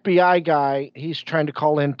the FBI guy, he's trying to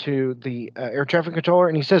call into the air traffic controller,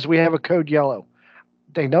 and he says we have a code yellow.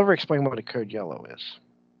 They never explain what a code yellow is.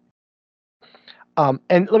 And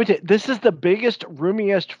let me tell you, this is the biggest,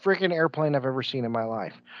 roomiest freaking airplane I've ever seen in my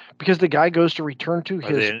life, because the guy goes to return to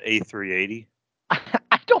his. Is it an A380?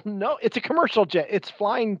 I don't know. It's a commercial jet. It's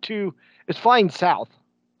flying south.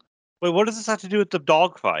 Wait, what does this have to do with the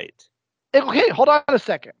dogfight? Okay, hold on a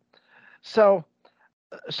second. So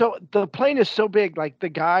the plane is so big, like the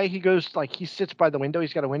guy, he sits by the window.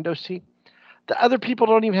 He's got a window seat. The other people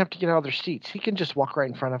don't even have to get out of their seats. He can just walk right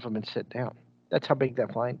in front of them and sit down. That's how big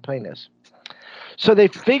that plane is. So they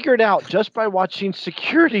figured out just by watching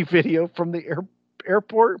security video from the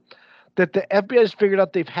airport that the FBI has figured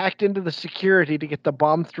out they've hacked into the security to get the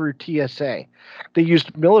bomb through TSA. They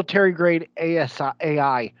used military-grade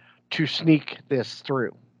AI to sneak this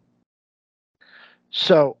through.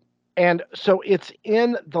 So it's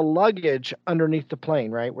in the luggage underneath the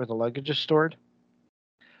plane, right, where the luggage is stored.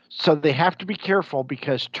 So they have to be careful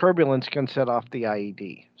because turbulence can set off the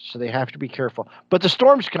IED. So they have to be careful. But the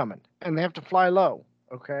storm's coming, and they have to fly low,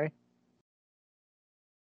 okay?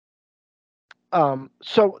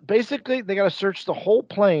 So basically, they got to search the whole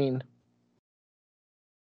plane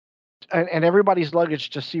and everybody's luggage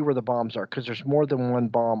to see where the bombs are, because there's more than one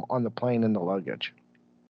bomb on the plane in the luggage.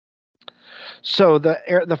 So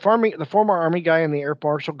the former Army guy and the air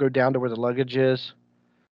marshal go down to where the luggage is,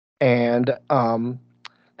 and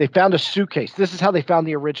they found a suitcase. This is how they found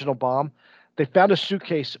the original bomb. They found a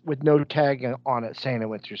suitcase with no tag on it saying it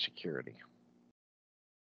went through security.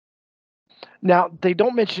 Now, they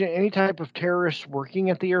don't mention any type of terrorists working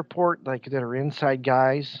at the airport, like that are inside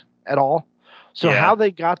guys at all. So how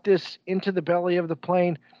they got this into the belly of the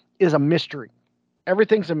plane is a mystery.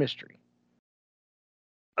 Everything's a mystery.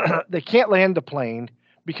 They can't land the plane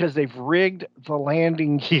because they've rigged the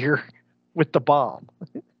landing gear with the bomb,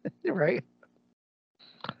 right?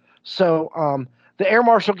 So the air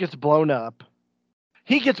marshal gets blown up.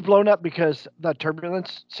 He gets blown up because the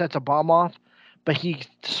turbulence sets a bomb off, but he's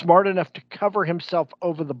smart enough to cover himself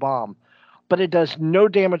over the bomb. But it does no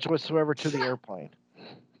damage whatsoever to the airplane.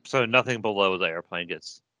 So nothing below the airplane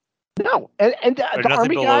gets. No, and the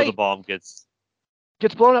Army guy the bomb gets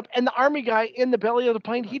blown up, and the Army guy in the belly of the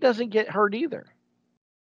plane, he doesn't get hurt either.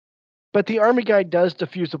 But the Army guy does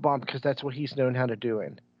defuse the bomb because that's what he's known how to do.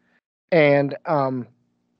 And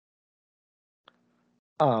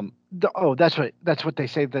that's what they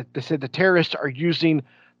say. That they said the terrorists are using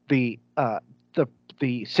the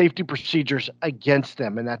safety procedures against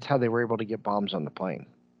them, and that's how they were able to get bombs on the plane.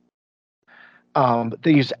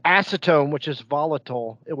 They use acetone, which is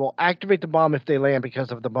volatile. It will activate the bomb if they land because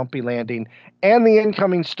of the bumpy landing and the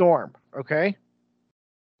incoming storm. Okay.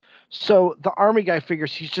 So the Army guy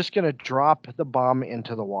figures he's just going to drop the bomb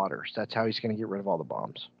into the waters. That's how he's going to get rid of all the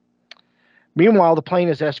bombs. Meanwhile, the plane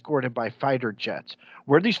is escorted by fighter jets.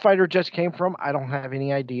 Where these fighter jets came from, I don't have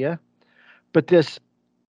any idea. But this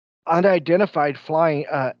unidentified flying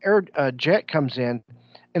jet comes in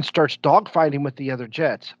and starts dogfighting with the other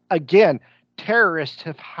jets. Again, terrorists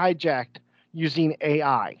have hijacked using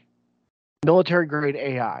AI, military-grade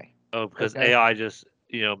AI. Oh, because AI just,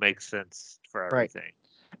 makes sense for everything. Right.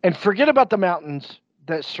 And forget about the mountains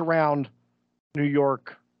that surround New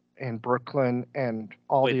York and Brooklyn and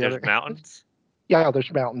all the other mountains. Yeah,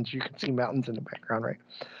 there's mountains. You can see mountains in the background, right?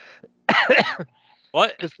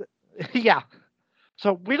 What? Yeah.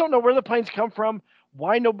 So we don't know where the planes come from.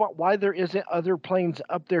 Why there isn't other planes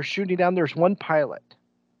up there shooting down? There's one pilot.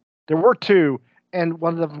 There were two, and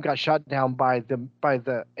one of them got shot down by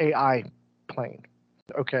the AI plane.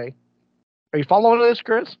 Okay. Are you following this,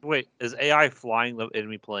 Chris? Wait, is AI flying the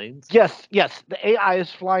enemy planes? Yes. The AI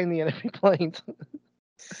is flying the enemy planes.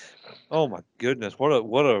 Oh my goodness, what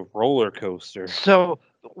a roller coaster. So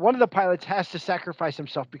one of the pilots has to sacrifice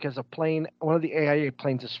himself because one of the AIA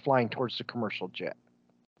planes is flying towards the commercial jet.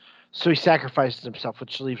 So he sacrifices himself,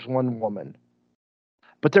 which leaves one woman.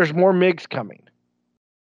 But there's more MiGs coming.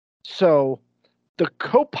 So the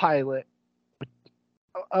co-pilot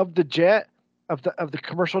of the jet, of the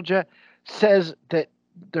commercial jet, says that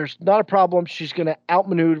there's not a problem. She's going to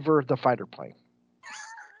outmaneuver the fighter plane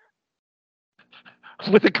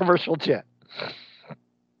with a commercial jet.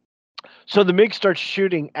 So the MiG starts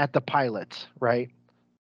shooting at the pilots, right?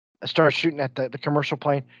 Starts shooting at the commercial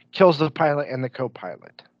plane, kills the pilot and the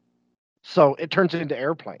co-pilot. So it turns into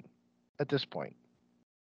airplane at this point.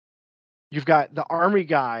 You've got the Army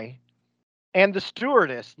guy and the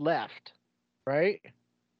stewardess left, right?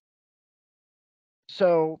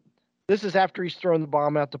 So this is after he's thrown the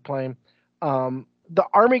bomb out the plane. The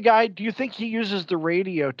Army guy, do you think he uses the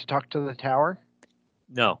radio to talk to the tower?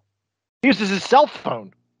 No. He uses his cell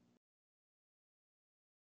phone.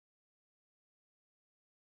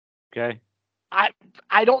 Okay.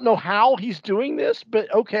 I don't know how he's doing this,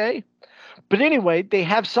 but okay. But anyway, they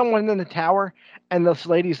have someone in the tower, and this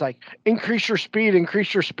lady's like, increase your speed.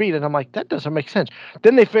 And I'm like, that doesn't make sense.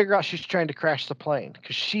 Then they figure out she's trying to crash the plane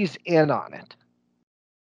because she's in on it.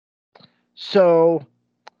 So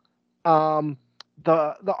the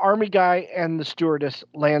Army guy and the stewardess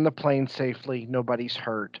land the plane safely. Nobody's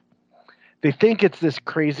hurt. They think it's this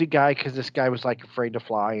crazy guy because this guy was like afraid to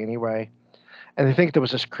fly anyway. And they think there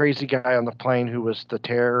was this crazy guy on the plane who was the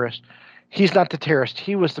terrorist. He's not the terrorist.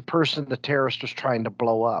 He was the person the terrorist was trying to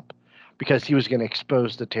blow up because he was going to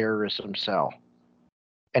expose the terrorism cell.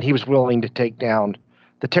 And he was willing to take down,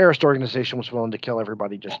 the terrorist organization was willing to kill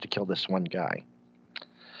everybody just to kill this one guy.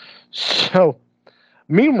 So,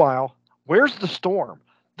 meanwhile, where's the storm?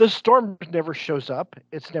 The storm never shows up.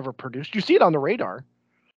 It's never produced. You see it on the radar,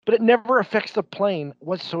 but it never affects the plane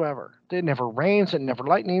whatsoever. It never rains, it never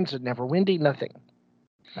lightnings, it never windy, nothing.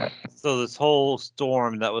 So this whole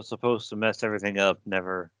storm that was supposed to mess everything up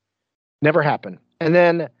never happened. And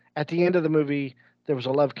then at the end of the movie, there was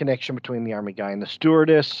a love connection between the Army guy and the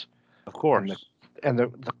stewardess. Of course. And the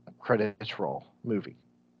credits roll movie.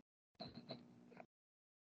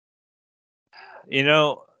 You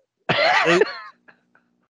know,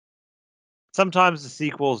 sometimes the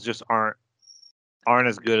sequels just aren't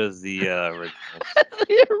as good as the originals.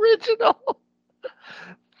 The original.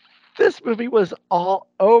 This movie was all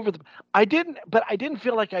over I didn't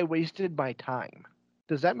feel like I wasted my time.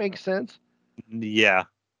 Does that make sense? Yeah.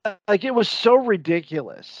 Like, it was so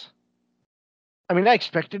ridiculous. I mean, I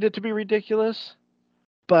expected it to be ridiculous,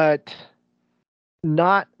 but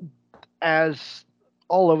not as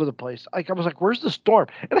all over the place. Like, I was like, where's the storm?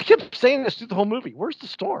 And I kept saying this through the whole movie. Where's the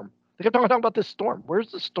storm? They kept talking about this storm.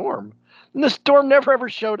 Where's the storm? And the storm never ever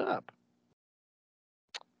showed up.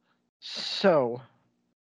 So,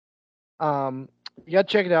 you gotta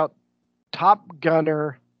check it out. Top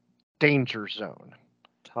Gunner Danger Zone.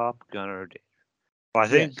 Top Gunner. Well, I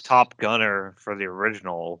think yes. Top Gunner for the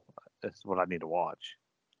original is what I need to watch.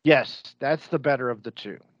 Yes, that's the better of the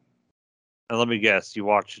two. And let me guess, you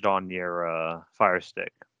watched it on your Fire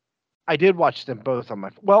Stick. I did watch them both on my.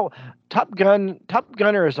 Well, Top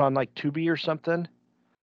Gunner is on like Tubi or something,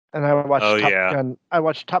 and I watched Gun. I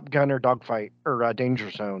watched Top Gunner Dogfight or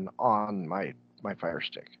Danger Zone on my Fire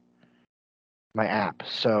Stick, my app.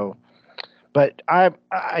 So, but I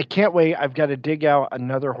can't wait. I've got to dig out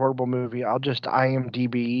another horrible movie. I'll just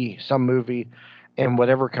IMDb some movie, and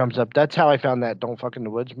whatever comes up. That's how I found that Don't Fuck in the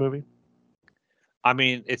Woods movie. I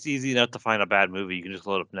mean, it's easy enough to find a bad movie. You can just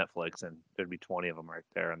load up Netflix, and there'd be 20 of them right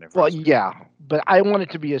there. And well, yeah, but I want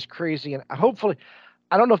it to be as crazy, and hopefully,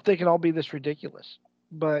 I don't know if they can all be this ridiculous,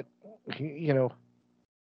 but you know,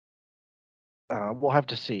 we'll have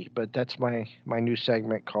to see. But that's my new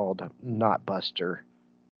segment called Not Buster,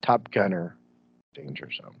 Top Gunner,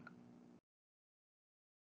 Danger Zone.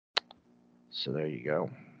 So there you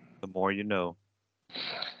go. The more you know.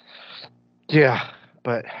 Yeah,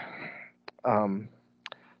 but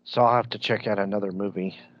so I'll have to check out another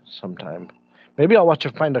movie sometime. Maybe I'll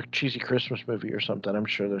find a cheesy Christmas movie or something. I'm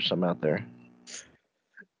sure there's some out there.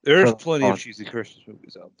 There's plenty of cheesy Christmas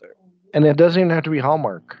movies out there. And it doesn't even have to be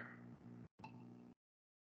Hallmark.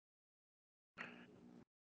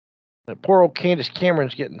 That poor old Candace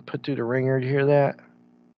Cameron's getting put through the ringer. Did you hear that?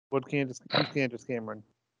 Who's Candace Cameron?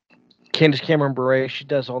 Candace Cameron Bure. She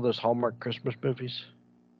does all those Hallmark Christmas movies.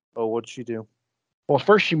 Oh, what'd she do? Well,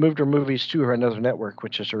 first she moved her movies to another network,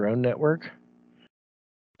 which is her own network.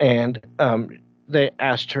 And they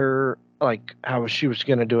asked her like how she was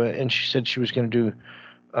going to do it, and she said she was going to do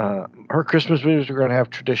her Christmas movies were going to have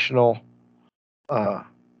traditional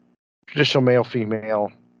male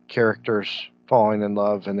female characters falling in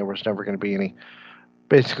love, and there was never going to be any,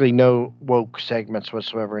 basically no woke segments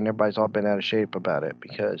whatsoever, and everybody's all been out of shape about it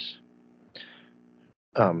because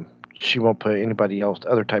she won't put anybody else,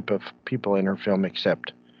 other type of people in her film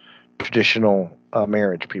except traditional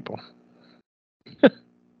marriage people.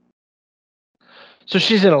 So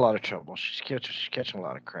she's in a lot of trouble. She's catching a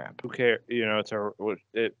lot of crap. Who cares? You know, it's her.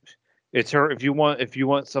 It's her. If you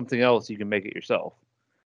want something else, you can make it yourself.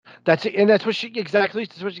 That's it, and that's what she exactly.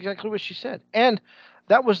 That's exactly what she said. And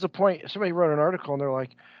that was the point. Somebody wrote an article, and they're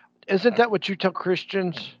like, "Isn't that what you tell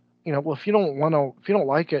Christians? You know, well, if you don't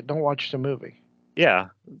like it, don't watch the movie." Yeah,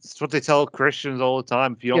 it's what they tell Christians all the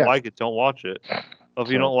time. If you don't like it, don't watch it. If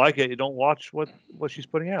you don't like it, you don't watch what she's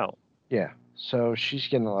putting out. Yeah. So she's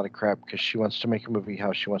getting a lot of crap because she wants to make a movie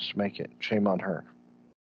how she wants to make it. Shame on her.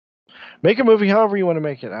 Make a movie however you want to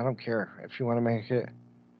make it. I don't care. If you want to make it,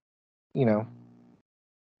 you know,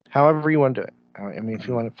 however you want to do it. I mean, if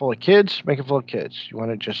you want it full of kids, make it full of kids. You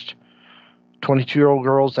want it just 22-year-old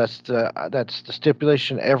girls, that's the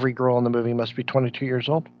stipulation. Every girl in the movie must be 22 years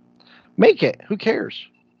old. Make it. Who cares?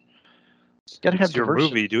 Gotta have your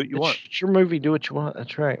diversity. movie. Do what you want. It's your movie. Do what you want.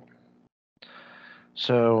 That's right.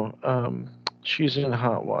 So, she's in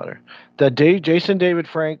hot water. Jason David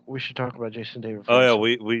Frank. We should talk about Jason David Frank. Oh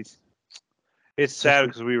yeah, we. It's sad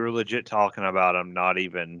because we were legit talking about him not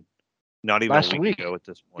even last a week ago at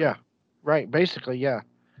this point. Yeah, right. Basically, yeah.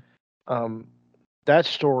 That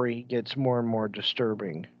story gets more and more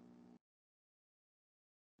disturbing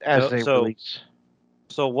as they release.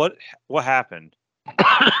 So what happened?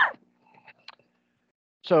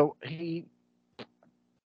 So he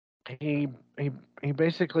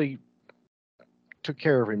basically took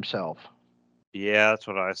care of himself. Yeah, that's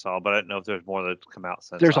what I saw, but I don't know if there's more that's come out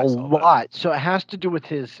since. There's a lot. So it has to do with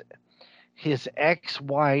his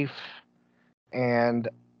ex-wife and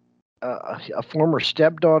a former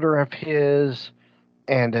stepdaughter of his,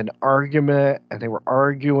 and an argument, and they were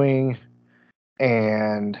arguing,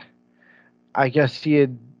 and I guess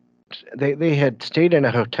they had stayed in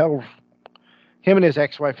a hotel. Him and his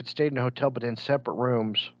ex-wife had stayed in a hotel, but in separate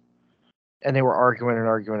rooms, and they were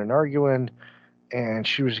arguing, and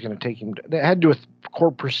she was going to take him. It had to do with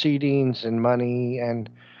court proceedings and money, and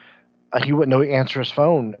he wouldn't answer his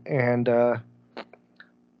phone, and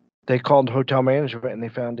they called hotel management, and they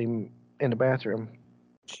found him in the bathroom.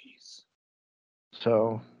 Jeez.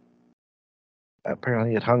 So apparently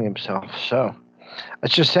he had hung himself. So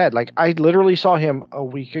it's just sad. Like, I literally saw him a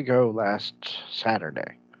week ago last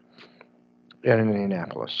Saturday in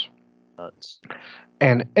Indianapolis. Nuts.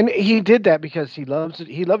 And he did that because he loved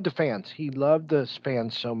the fans. He loved the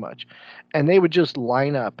fans so much. And they would just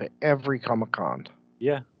line up at every Comic-Con.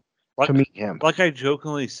 Yeah. To meet him. Like I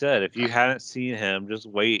jokingly said, if you hadn't seen him, just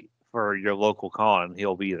wait for your local con.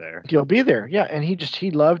 He'll be there. He'll be there. Yeah. And he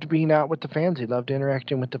loved being out with the fans. He loved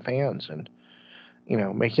interacting with the fans and, you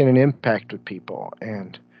know, making an impact with people.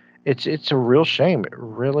 And it's a real shame. It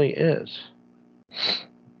really is.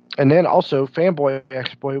 And then also, Fanboy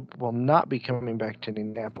X-Boy will not be coming back to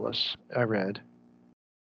Indianapolis, I read.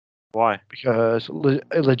 Why? Because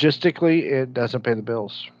logistically, it doesn't pay the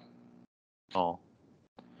bills. Oh.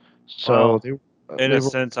 So, in a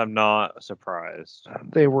sense, I'm not surprised.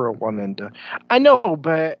 They were a one and done. I know,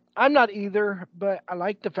 but I'm not either. But I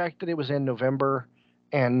like the fact that it was in November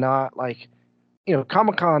and not like, you know,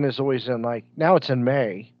 Comic-Con is always in now it's in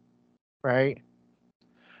May, right?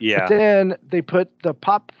 Yeah. But then they put the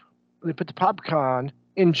PopCon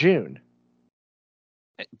in June.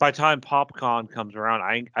 By the time PopCon comes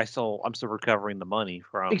around, I'm still recovering the money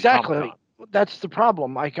from exactly. Comic-Con. That's the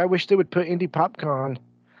problem. Like, I wish they would put Indie PopCon,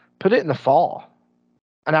 put it in the fall,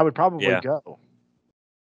 and I would probably go.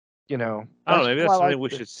 You know, I don't know. Maybe that's something we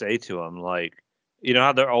should say to them. Like, you know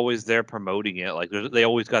how they're always there promoting it. Like, they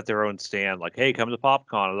always got their own stand. Like, hey, come to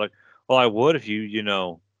PopCon. I was like, well, I would if you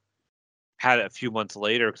know, had it a few months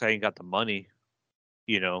later because I ain't got the money,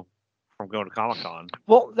 you know, from going to Comic-Con.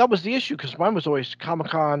 Well, that was the issue because mine was always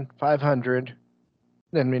Comic-Con 500,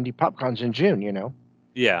 then Indie PopCon's in June. You know.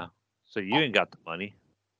 Yeah. So you ain't got the money.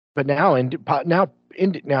 But now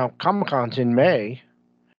now Comic-Con's in May.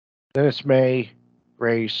 Then it's May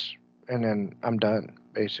race, and then I'm done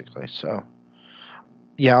basically. So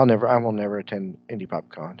yeah, I will never attend Indie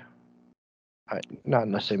PopCon. Not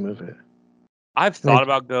unless they move it. I've thought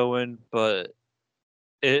about going, but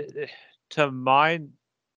the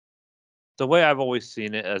way I've always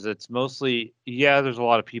seen it is it's mostly, there's a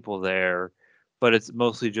lot of people there, but it's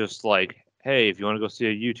mostly just like, hey, if you want to go see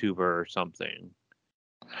a YouTuber or something.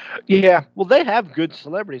 Yeah, well, they have good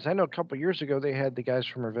celebrities. I know a couple years ago they had the guys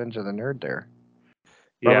from Revenge of the Nerd there.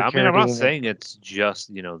 Yeah, Robert I mean, I'm not Carradine. saying it's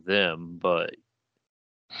just them, but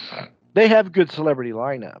They have good celebrity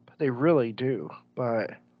lineup. They really do.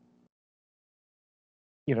 But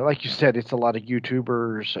like you said, it's a lot of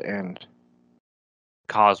YouTubers and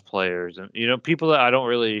cosplayers and people that I don't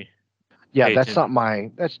really yeah, pay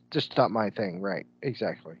attention. that's just not my thing, right?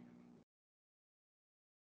 Exactly.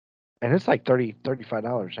 And it's like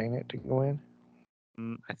 $35, ain't it, to go in?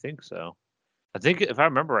 I think so. I think if I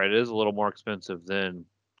remember right, it is a little more expensive than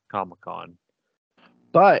Comic-Con.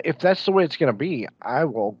 But if that's the way it's going to be, I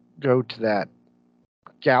will go to that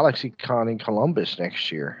GalaxyCon in Columbus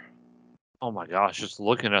next year. Oh my gosh, just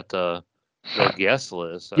looking at the guest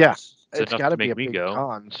list, Yeah, it's it's enough got to to be make a me big go.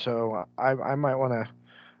 con. So I might want to.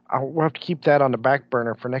 We'll have to keep that on the back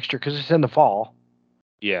burner for next year because it's in the fall.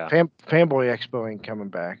 Yeah. Fanboy Expo ain't coming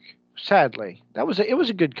back. Sadly, it was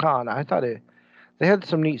a good con. I thought they had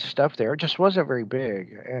some neat stuff there. It just wasn't very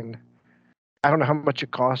big, and I don't know how much it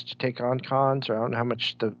costs to take on cons, or I don't know how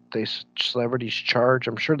much the celebrities charge.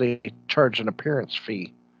 I'm sure they charge an appearance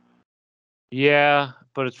fee. Yeah,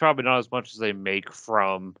 but it's probably not as much as they make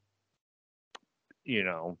from,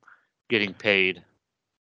 getting paid.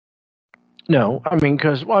 No, I mean,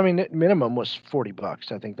 minimum was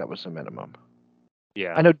 $40. I think that was the minimum.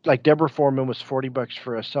 Yeah. I know, like Deborah Foreman was $40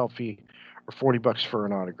 for a selfie, or $40 for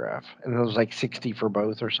an autograph, and it was like 60 for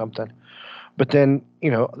both or something. But then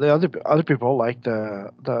the other people like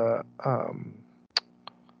the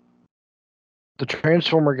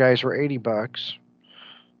Transformer guys were $80.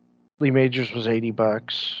 Lee Majors was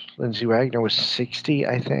 $80. Lindsay Wagner was 60,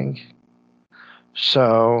 I think.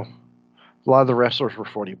 So a lot of the wrestlers were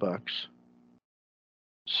 $40.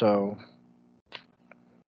 So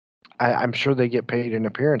I'm sure they get paid an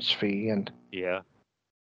appearance fee, and Yeah.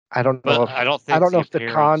 I don't know But if I don't I think don't know the if the con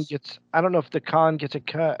appearance. gets I don't know if the con gets a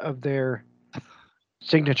cut of their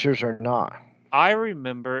signatures or not. If I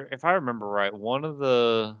remember right, one of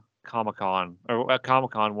the Comic-Con or at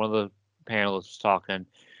Comic-Con, one of the panelists was talking.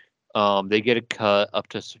 They get a cut up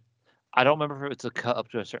to. I don't remember if it's a cut up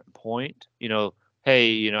to a certain point.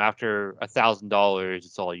 Hey, after $1,000,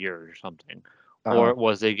 it's all yours or something, or it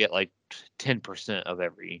was they get like 10% of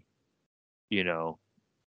every,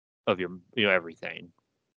 of your, everything.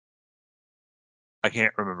 I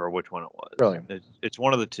can't remember which one it was. Really? It's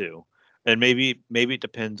one of the two, and maybe it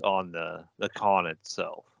depends on the con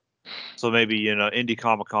itself. So maybe Indie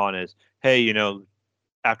Comic Con is, hey,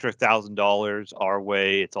 after $1,000 our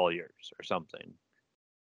way, it's all yours or something.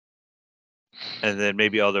 And then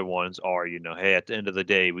maybe other ones are, hey, at the end of the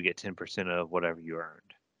day, we get 10% of whatever you earned.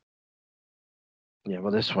 Yeah,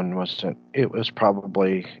 well, this one wasn't. It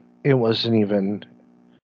wasn't even.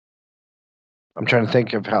 I'm trying to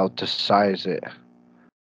think of how to size it.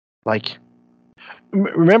 Like,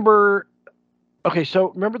 remember? Okay, so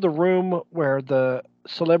remember the room where the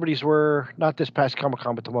celebrities were? Not this past Comic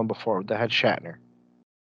Con, but the one before that had Shatner.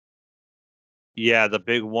 Yeah, the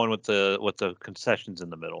big one with the concessions in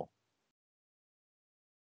the middle.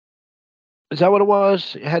 Is that what it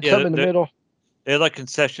was? It had something in the middle. They had like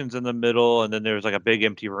concessions in the middle, and then there was like a big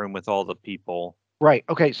empty room with all the people. Right.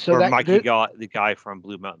 Okay. So where Mikey got the guy from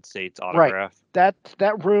Blue Mountain State's autograph. Right.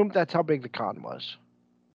 That room. That's how big the con was.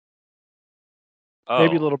 Oh.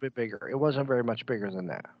 Maybe a little bit bigger. It wasn't very much bigger than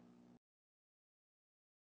that.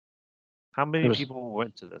 How many people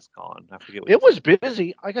went to this con? I forget. It was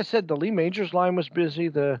busy. Like I said, the Lee Majors line was busy.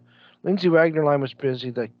 The Lindsay Wagner line was busy.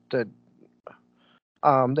 They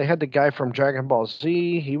had the guy from Dragon Ball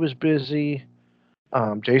Z. He was busy.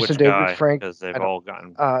 Jason David Frank. Because they've all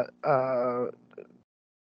gotten.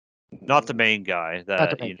 Not the main guy.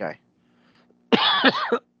 Not the main guy.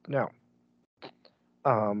 No.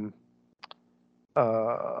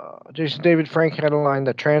 Jason David Frank had a line.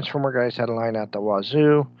 The Transformer guys had a line at the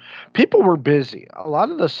wazoo. People were busy. A lot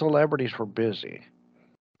of the celebrities were busy.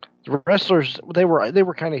 The wrestlers, they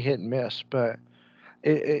were kind of hit and miss, but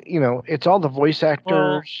it's all the voice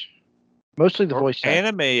actors. Mostly the voice actors.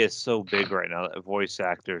 Anime is so big right now that voice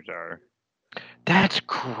actors are. That's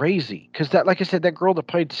crazy because like I said, that girl that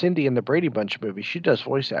played Cindy in the Brady Bunch movie, she does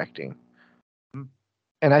voice acting.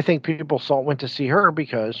 And I think people went to see her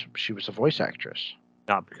because she was a voice actress.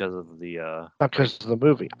 Not because of the. Not because of the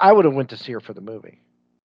movie. I would have went to see her for the movie.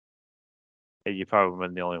 Hey, you probably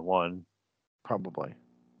been the only one. Probably.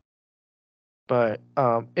 But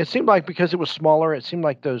it seemed like because it was smaller, it seemed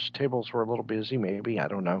like those tables were a little busy. Maybe, I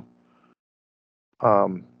don't know.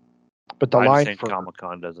 But the line for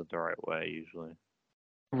Comic-Con does it the right way usually.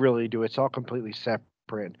 Really do. It's all completely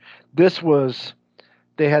separate. This was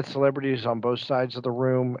they had celebrities on both sides of the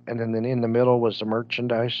room, and then in the middle was the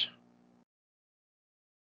merchandise.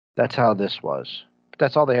 That's how this was.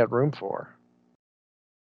 That's all they had room for.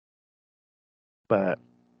 But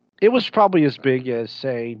it was probably as big as,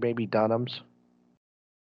 say, maybe Dunham's,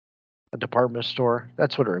 a department store.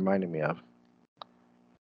 That's what it reminded me of.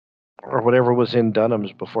 Or whatever was in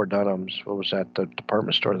Dunham's before Dunham's. What was that? The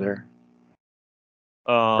department store there?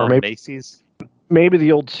 Or Macy's. Maybe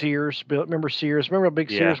the old Sears. Remember Sears? Remember how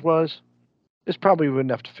big Yeah. Sears was? It's probably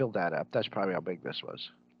enough to fill that up. That's probably how big this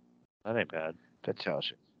was. That ain't bad. That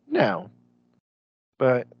tells you. No.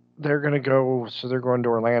 But they're going to go, so they're going to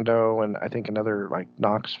Orlando, and I think another, like,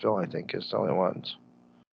 Knoxville, I think, is the only ones.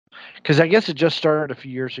 Because I guess it just started a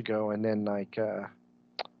few years ago, and then, like,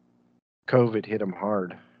 COVID hit them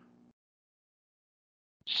hard.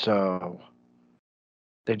 So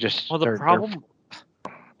they just... Well, the problem...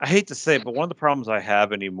 I hate to say it, but one of the problems I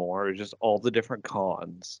have anymore is just all the different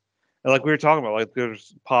cons. And like we were talking about, like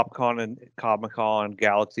there's PopCon and Comic-Con,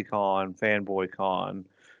 GalaxyCon, Fanboy Con,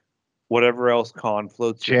 whatever else con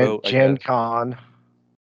floats your boat. Gen Con.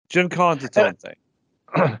 Gen Con's its own thing.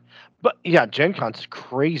 But yeah, Gen Con's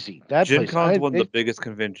crazy. Gen Con's one of the biggest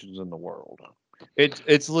conventions in the world.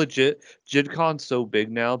 It's legit. Gen Con's so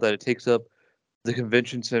big now that it takes up the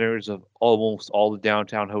convention centers of almost all the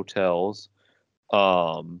downtown hotels.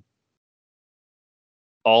 All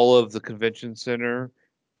of the convention center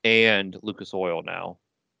and Lucas Oil now.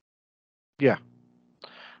 Yeah.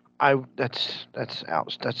 That's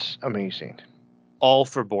amazing. All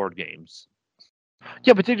for board games.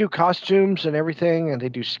 Yeah, but they do costumes and everything, and they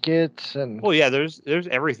do skits and. Well, yeah, there's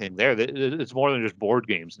everything there. It's more than just board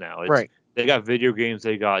games now. Right. They got video games.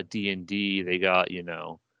 They got D&D. They got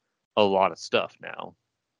a lot of stuff now.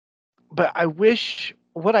 But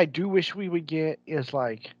what I do wish we would get is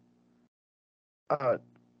like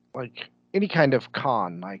any kind of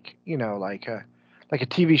con, like like a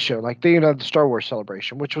TV show, like they the Star Wars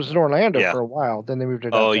Celebration, which was in Orlando for a while. Then they moved it.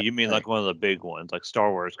 Oh, you mean like one of the big ones, like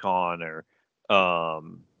Star Wars Con or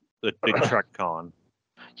the big Trek Con?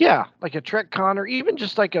 Yeah, like a Trek Con, or even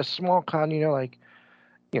just like a small con.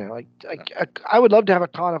 I would love to have a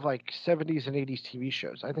con of like 70s and 80s TV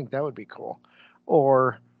shows. I think that would be cool.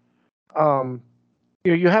 Or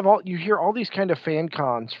you hear all these kind of fan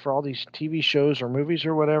cons for all these TV shows or movies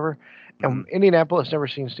or whatever, and Indianapolis never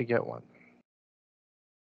seems to get one.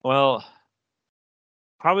 Well,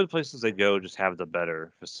 probably the places they go just have the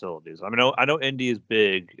better facilities. I mean, I know Indy is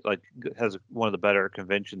big, like has one of the better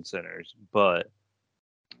convention centers, but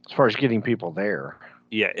as far as getting people there,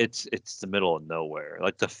 yeah, it's the middle of nowhere.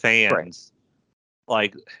 Like the fans,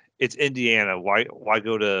 like it's Indiana. Why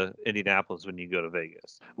go to Indianapolis when you go to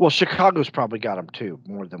Vegas? Well, Chicago's probably got them too,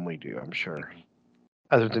 more than we do, I'm sure.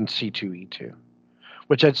 Other than C2E2,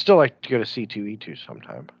 which I'd still like to go to C2E2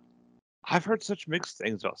 sometime. I've heard such mixed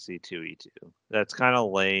things about C2E2. That's kind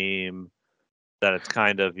of lame. That it's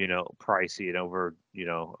kind of pricey and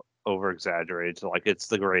over exaggerated. So like it's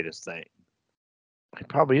the greatest thing. It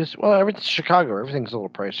probably is. Well, everything's Chicago. Everything's a little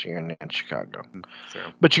pricier in Chicago. Sure.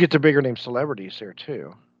 But you get the bigger name celebrities there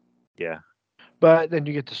too. Yeah. But then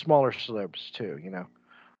you get the smaller celebs too.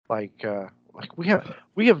 Like we have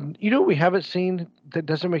we haven't seen that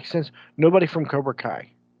doesn't make sense. Nobody from Cobra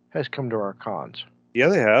Kai has come to our cons. Yeah,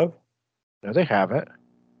 they have. No, they haven't.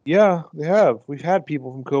 Yeah, they have. We've had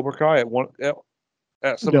people from Cobra Kai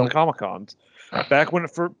at some of the Comic Cons. Back when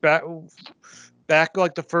back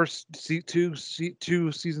like the first two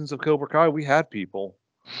seasons of Cobra Kai, we had people.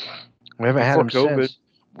 We haven't had them COVID. Since.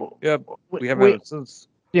 Yeah, we haven't had them since.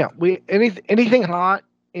 Yeah, anything hot,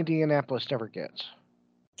 Indianapolis never gets.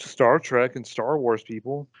 Star Trek and Star Wars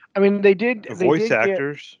people. I mean, they did. Voice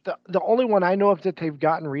actors. The only one I know of that they've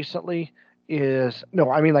gotten recently is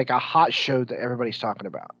like a hot show that everybody's talking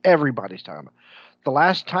about. Everybody's talking about. The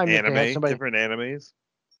last time that they had somebody, different animes.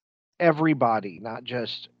 Everybody, not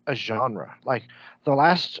just a genre. Like the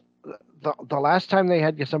last time they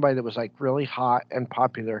had somebody that was like really hot and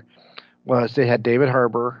popular was they had David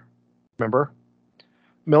Harbour. Remember?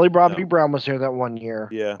 Millie Bobby Brown was there that one year.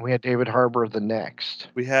 Yeah. We had David Harbour the next.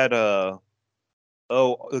 We had the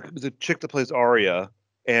chick that plays Arya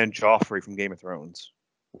and Joffrey from Game of Thrones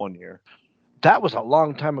one year. That was a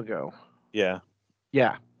long time ago. Yeah.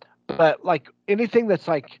 Yeah. But like anything that's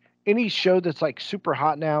like any show that's like super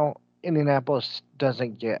hot now, Indianapolis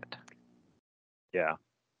doesn't get. Yeah.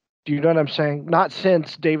 Do you know what I'm saying? Not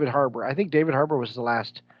since David Harbour. I think David Harbour was the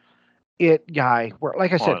last guy where,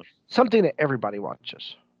 like I said, something that everybody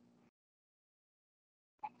watches.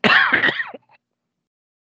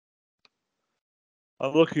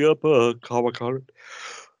 I'm looking up Comic-Con.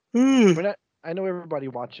 We're I know everybody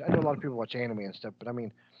watch. I know a lot of people watch anime and stuff, but I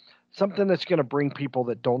mean, something that's going to bring people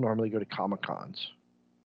that don't normally go to Comic Cons.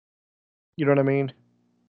 You know what I mean?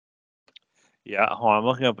 Yeah, hold on, I'm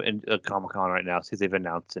looking up in Comic Con right now, see if they've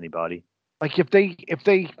announced anybody. Like if they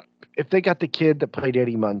got the kid that played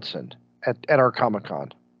Eddie Munson at our Comic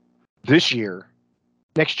Con this year,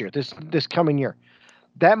 next year, this coming year,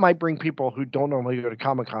 that might bring people who don't normally go to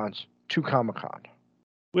Comic Cons to Comic Con.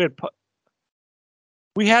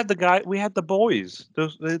 We had the boys,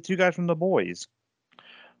 the two guys from the boys.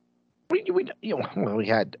 We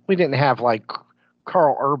didn't have like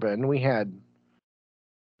Carl Urban. We had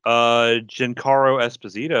Giancarlo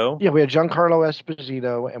Esposito. Yeah, we had Giancarlo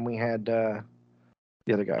Esposito, and we had the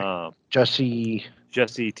other guy, Jesse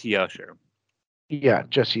T. Usher. Yeah,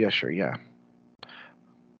 Jesse Usher. Yeah.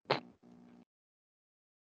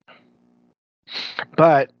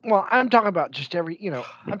 But I'm talking about just every.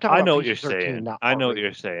 I'm talking. I know about what you're saying. I know what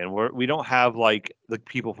you're saying. We don't have like the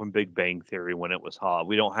people from Big Bang Theory when it was hot.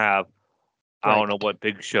 We don't have. I don't know what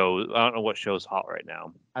big shows. I don't know what show's hot right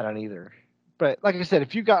now. I don't either. But like I said,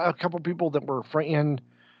 if you got a couple people that were friend,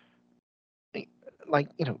 like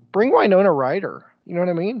bring Winona Ryder. You know what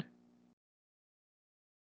I mean?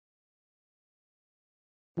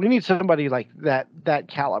 We need somebody like that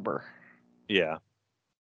caliber. Yeah.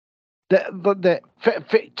 The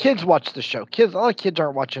kids watch the show. A lot of kids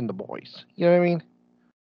aren't watching The Boys. You know what I mean?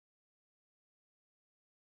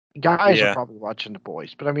 Guys are probably watching The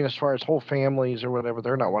Boys, but I mean, as far as whole families or whatever,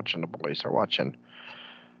 they're not watching The Boys. They're watching.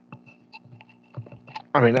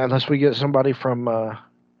 I mean, unless we get somebody from the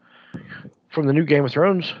new Game of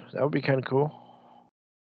Thrones, that would be kind of cool.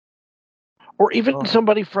 Or even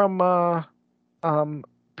somebody from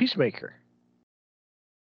Peacemaker.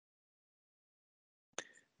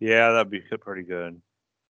 Yeah, that'd be pretty good.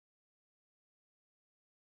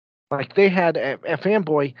 Like they had at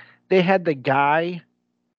Fanboy, they had the guy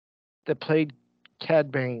that played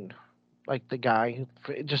Cad Bane, like the guy,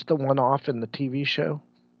 just the one-off in the TV show.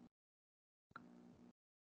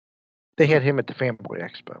 They had him at the Fanboy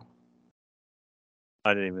Expo.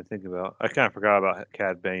 I didn't even think about. I kind of forgot about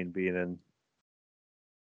Cad Bane being in.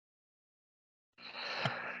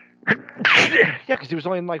 Yeah, because he was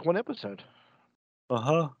only in like one episode.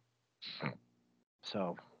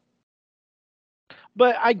 So,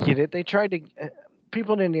 but I get it. They tried to.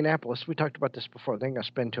 People in Indianapolis. We talked about this before. They're gonna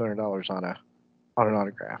spend $200 on an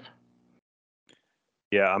autograph.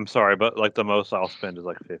 Yeah, I'm sorry, but like the most I'll spend is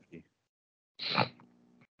like 50.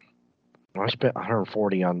 I spent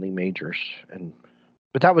 140 on Lee Majors,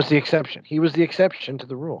 but that was the exception. He was the exception to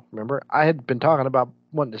the rule. Remember, I had been talking about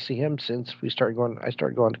wanting to see him since I started going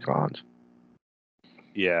to cons.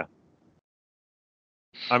 Yeah.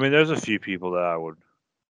 I mean, there's a few people that I would.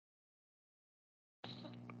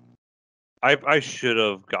 I should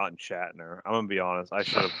have gotten Shatner. I'm gonna be honest. I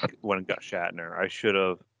should have went and got Shatner. I should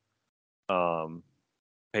have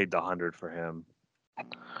paid the $100 for him.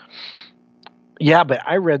 Yeah, but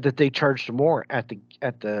I read that they charged more at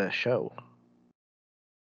the show.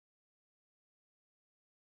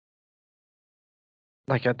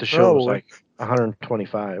 Like at the show, it was like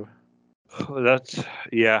 125. That's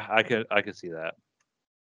I could see that.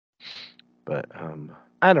 But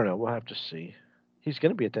I don't know. We'll have to see. He's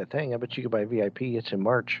going to be at that thing. I bet you could buy VIP. It's in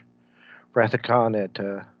March. Wrathacon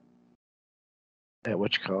at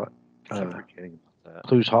what you call it? Forgetting about that.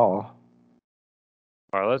 Clues Hall.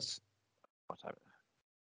 All right, what time?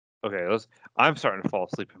 Okay, I'm starting to fall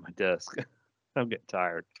asleep at my desk. I'm getting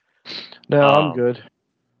tired. No, I'm good.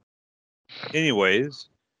 Anyways,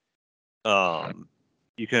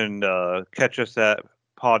 you can catch us at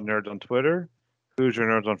Pod Nerds on Twitter, Hoosier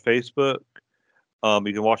Nerds on Facebook.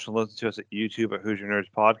 You can watch and listen to us at YouTube at Hoosier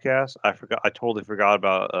Nerds Podcast. I totally forgot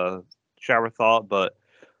about Shower Thought, but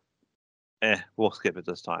we'll skip it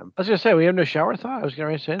this time. I was gonna say we have no Shower Thought. I was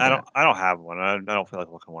gonna say that. I don't have one. I don't feel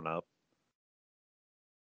like looking one up.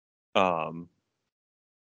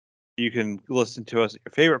 You can listen to us at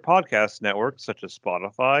your favorite podcast networks such as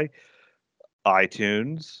Spotify,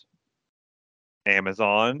 iTunes,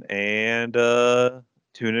 Amazon, and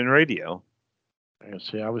TuneIn Radio.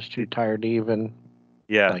 I was too tired to even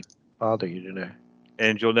bother you today.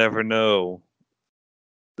 And you'll never know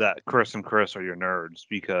that Chris and Chris are your nerds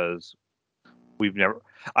because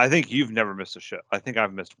I think you've never missed a show. I think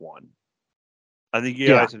I've missed one. I think you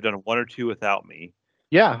guys have done one or two without me.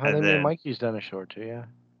 Yeah, and then Mikey's done a show or two, yeah.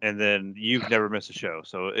 And then you've never missed a show.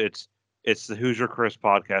 So it's the Hoosier Chris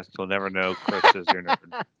podcast. You'll never know Chris is your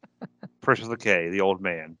nerd. Chris with a K, the old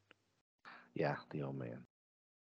man. Yeah, the old man.